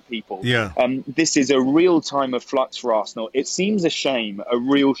disappoint people. Yeah. This is a real time of flux for Arsenal. It seems a shame, a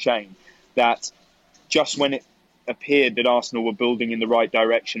real shame, that just when appeared that Arsenal were building in the right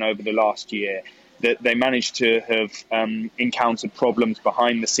direction over the last year, that they managed to have encountered problems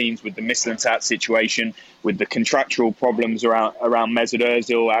behind the scenes with the Mislintat situation, with the contractual problems around Mesut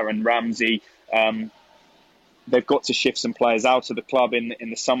Ozil, Aaron Ramsey. They've got to shift some players out of the club in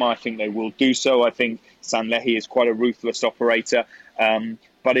the summer. I think they will do so. I think Sanllehi is quite a ruthless operator.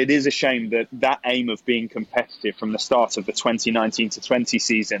 But it is a shame that aim of being competitive from the start of the 2019-20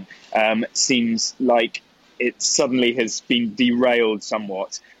 season seems like it suddenly has been derailed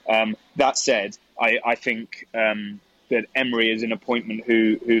somewhat. That said, I think that Emery is an appointment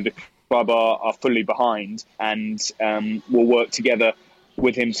who the club are fully behind and will work together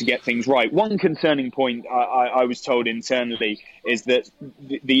with him to get things right. One concerning point I was told internally is that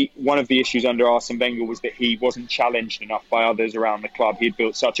one of the issues under Arsene Wenger was that he wasn't challenged enough by others around the club. He'd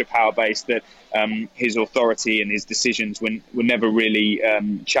built such a power base that his authority and his decisions were never really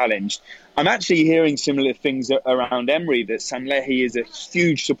challenged. I'm actually hearing similar things around Emery, that Sanllehi is a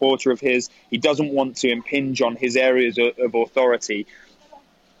huge supporter of his. He doesn't want to impinge on his areas of authority.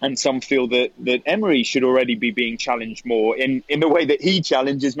 And some feel that Emery should already be being challenged more in the way that he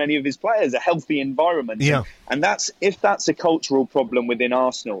challenges many of his players, a healthy environment. Yeah. And if that's a cultural problem within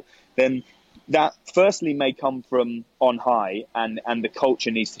Arsenal, then that firstly may come from on high, and the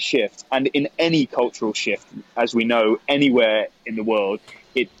culture needs to shift. And in any cultural shift, as we know, anywhere in the world,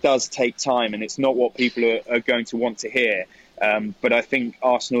 it does take time, and it's not what people are going to want to hear. But I think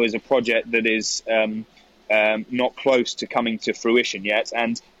Arsenal is a project that is not close to coming to fruition yet.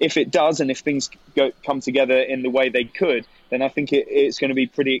 And if it does, and if things come together in the way they could, then I think it's going to be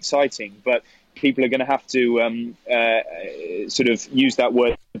pretty exciting. But people are going to have to sort of use that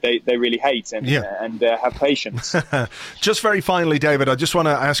word they really hate and have patience. Just very finally, David, I just want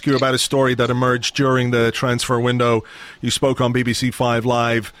to ask you about a story that emerged during the transfer window. You spoke on BBC 5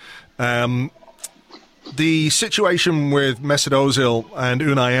 Live. The situation with Mesut Ozil and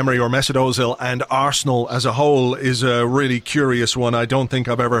Unai Emery, or Mesut Ozil and Arsenal as a whole, is a really curious one. I don't think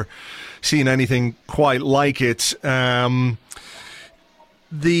I've ever seen anything quite like it.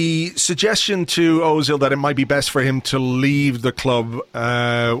 The suggestion to Ozil that it might be best for him to leave the club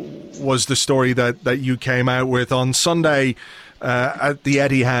was the story that you came out with on Sunday at the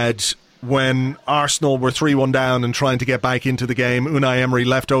Etihad. When Arsenal were 3-1 down and trying to get back into the game, Unai Emery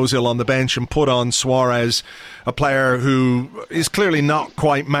left Ozil on the bench and put on Suarez, a player who is clearly not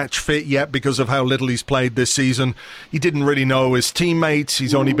quite match fit yet because of how little he's played this season. He didn't really know his teammates.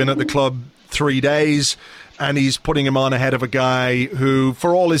 He's only been at the club 3 days, and he's putting him on ahead of a guy who,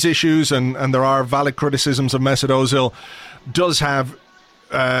 for all his issues, and there are valid criticisms of Mesut Ozil, does have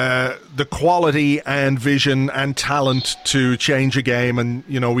the quality and vision and talent to change a game. And,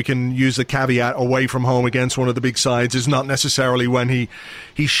 you know, we can use the caveat away from home against one of the big sides is not necessarily when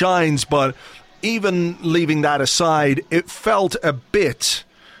he shines. But even leaving that aside, it felt a bit,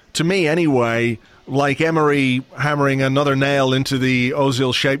 to me anyway, like Emery hammering another nail into the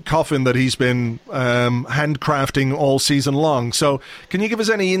Ozil-shaped coffin that he's been handcrafting all season long. So can you give us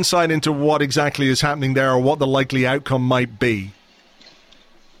any insight into what exactly is happening there, or what the likely outcome might be?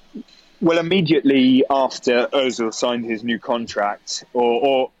 Well, immediately after Ozil signed his new contract,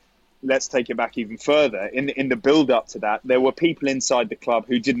 or let's take it back even further, in the build-up to that, there were people inside the club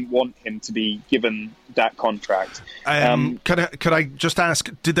who didn't want him to be given that contract. Could I just ask,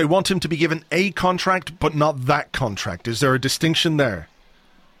 did they want him to be given a contract but not that contract? Is there a distinction there?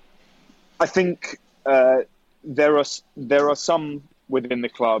 I think there are some within the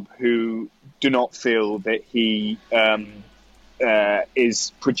club who do not feel that he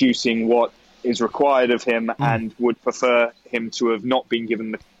is producing what is required of him and would prefer him to have not been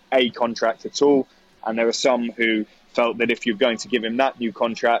given a contract at all. And there are some who felt that if you're going to give him that new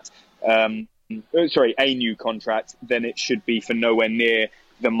contract, a new contract, then it should be for nowhere near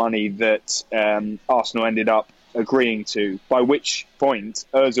the money that Arsenal ended up agreeing to, by which point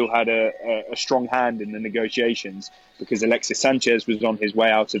Ozil had a strong hand in the negotiations, because Alexis Sanchez was on his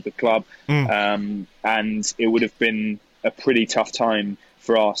way out of the club, and it would have been a pretty tough time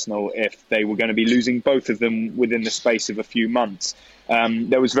for Arsenal if they were going to be losing both of them within the space of a few months.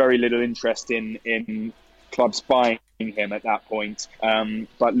 There was very little interest in clubs buying him at that point,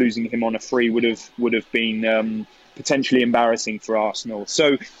 but losing him on a free would have been potentially embarrassing for Arsenal.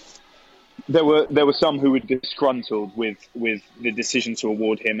 So there were some who were disgruntled with the decision to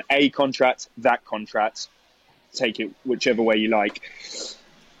award him a contract, that contract, take it whichever way you like.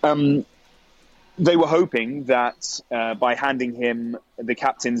 They were hoping that by handing him the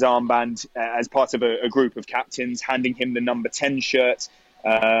captain's armband as part of a group of captains, handing him the number 10 shirt,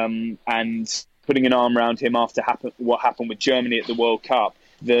 and putting an arm around him after what happened with Germany at the World Cup,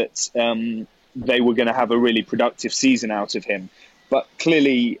 that they were going to have a really productive season out of him. But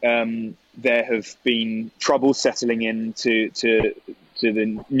clearly, there have been trouble settling in to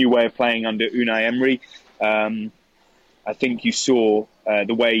the new way of playing under Unai Emery. I think you saw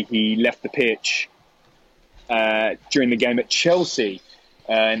the way he left the pitch during the game at Chelsea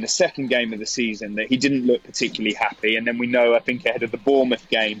in the second game of the season, that he didn't look particularly happy. And then we know, I think, ahead of the Bournemouth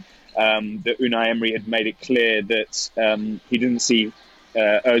game, that Unai Emery had made it clear that he didn't see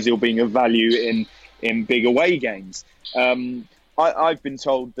Ozil being of value in big away games. I've been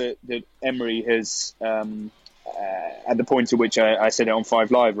told that Emery has, at the point at which I said it on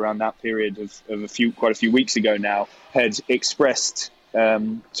 5 Live, around that period of quite a few weeks ago now, had expressed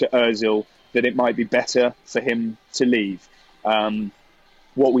to Ozil that it might be better for him to leave.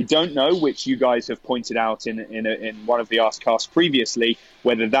 What we don't know, which you guys have pointed out in one of the Askcasts previously,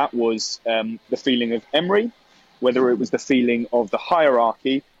 whether that was the feeling of Emery, whether it was the feeling of the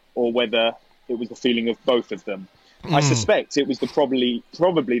hierarchy, or whether it was the feeling of both of them. I suspect it was probably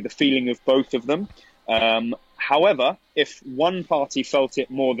the feeling of both of them. However, if one party felt it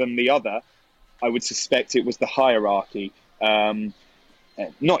more than the other, I would suspect it was the hierarchy.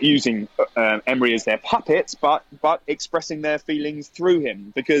 Not using Emery as their puppet, but expressing their feelings through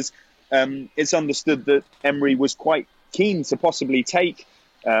him, because it's understood that Emery was quite keen to possibly take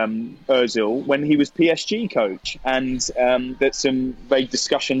Ozil when he was PSG coach, and that some vague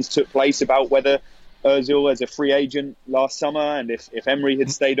discussions took place about whether Ozil, as a free agent last summer, and if Emery had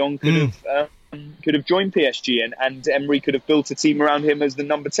stayed on, could have joined PSG, and Emery could have built a team around him as the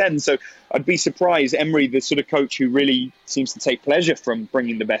number 10. So I'd be surprised Emery, the sort of coach who really seems to take pleasure from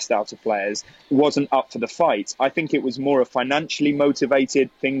bringing the best out of players, wasn't up for the fight. I think it was more a financially motivated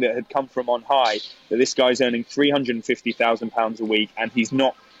thing that had come from on high, that this guy's earning £350,000 a week and he's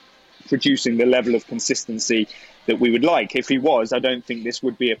not producing the level of consistency that we would like. If he was, I don't think this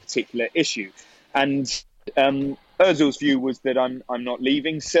would be a particular issue. And Ozil's view was that I'm not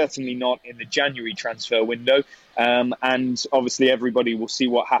leaving, certainly not in the January transfer window. And obviously everybody will see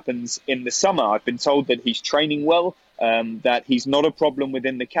what happens in the summer. I've been told that he's training well, that he's not a problem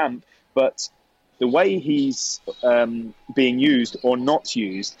within the camp, but the way he's being used or not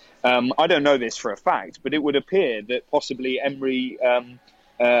used, I don't know this for a fact, but it would appear that possibly Emery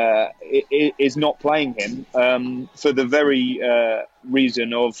is not playing him for the very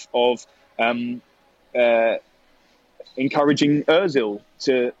reason of encouraging Ozil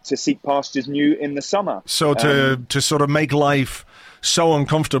to seek pastures new in the summer. So to sort of make life so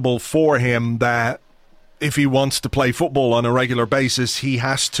uncomfortable for him that if he wants to play football on a regular basis, he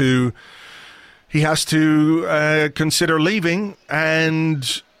has to consider leaving,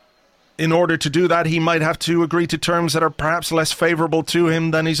 and in order to do that, he might have to agree to terms that are perhaps less favourable to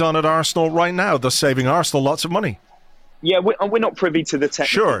him than he's on at Arsenal right now, thus saving Arsenal lots of money. Yeah, we're not privy to the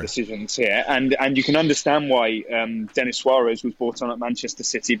technical decisions here, and you can understand why Denis Suarez was brought on at Manchester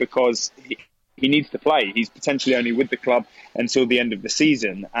City, because he needs to play. He's potentially only with the club until the end of the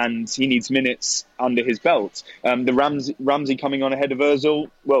season, and he needs minutes under his belt. The Ramsey coming on ahead of Ozil.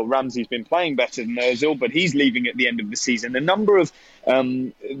 Well, Ramsey's been playing better than Ozil, but he's leaving at the end of the season. A number of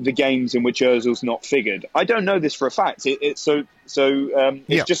the games in which Ozil's not figured. I don't know this for a fact. It's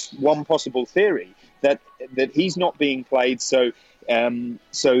just one possible theory that he's not being played, so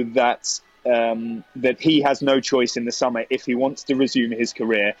that he has no choice in the summer if he wants to resume his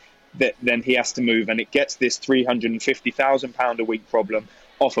career. Then he has to move, and it gets this £350,000 a week problem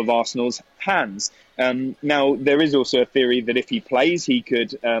off of Arsenal's hands. Now, there is also a theory that if he plays, he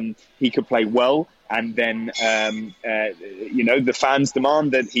could play well, and then the fans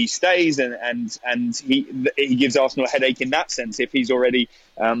demand that he stays, and he gives Arsenal a headache in that sense if they've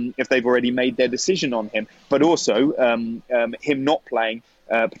already made their decision on him. But also him not playing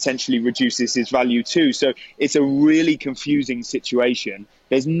potentially reduces his value too. So it's a really confusing situation.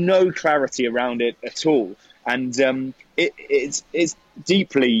 There's no clarity around it at all. And it's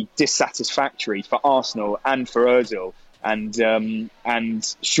deeply dissatisfactory for Arsenal and for Ozil,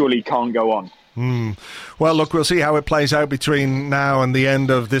 and surely can't go on. Well, look, we'll see how it plays out between now and the end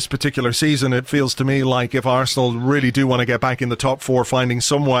of this particular season. It feels to me like if Arsenal really do want to get back in the top four, finding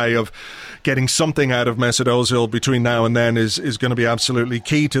some way of getting something out of Mesut Ozil between now and then is going to be absolutely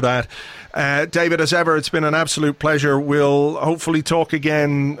key to that. David, as ever, it's been an absolute pleasure. We'll hopefully talk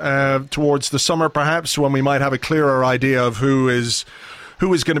again towards the summer, perhaps, when we might have a clearer idea of who is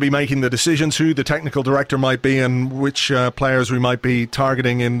going to be making the decisions, who the technical director might be, and which players we might be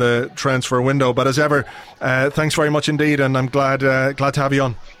targeting in the transfer window. But as ever, thanks very much indeed, and I'm glad to have you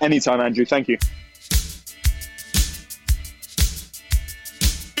on. Anytime, Andrew. Thank you.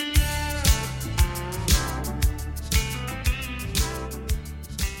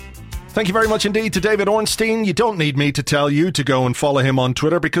 Thank you very much indeed to David Ornstein. You don't need me to tell you to go and follow him on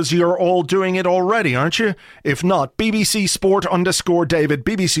Twitter because you're all doing it already, aren't you? If not, BBC Sport _David,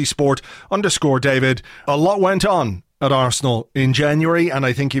 BBC Sport _David. A lot went on at Arsenal in January, and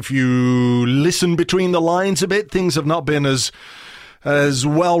I think if you listen between the lines a bit, things have not been as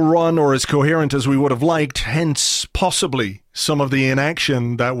well run or as coherent as we would have liked, hence possibly some of the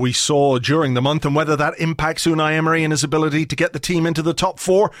inaction that we saw during the month, and whether that impacts Unai Emery and his ability to get the team into the top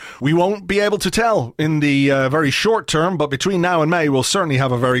four, we won't be able to tell in the very short term, but between now and May we'll certainly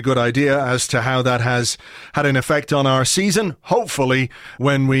have a very good idea as to how that has had an effect on our season. Hopefully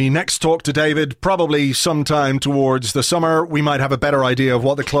when we next talk to David, probably sometime towards the summer, we might have a better idea of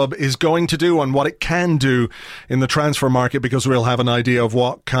what the club is going to do and what it can do in the transfer market, because we'll have an idea of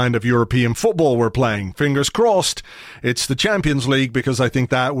what kind of European football we're playing. Fingers crossed it's the Champions League, because I think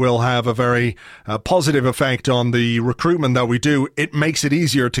that will have a very positive effect on the recruitment that we do. It makes it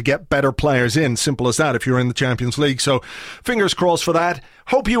easier to get better players in. Simple as that if you're in the Champions League. So fingers crossed for that.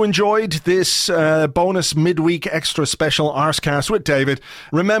 Hope you enjoyed this bonus midweek extra special Arsecast with David.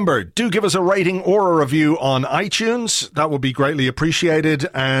 Remember, do give us a rating or a review on iTunes. That would be greatly appreciated.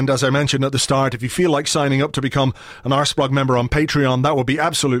 And as I mentioned at the start, if you feel like signing up to become an Arsblog member on Patreon, that would be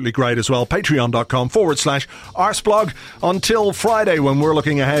absolutely great as well. Patreon.com/Arsblog. Until Friday, when we're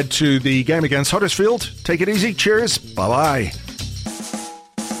looking ahead to the game against Huddersfield, take it easy. Cheers. Bye-bye.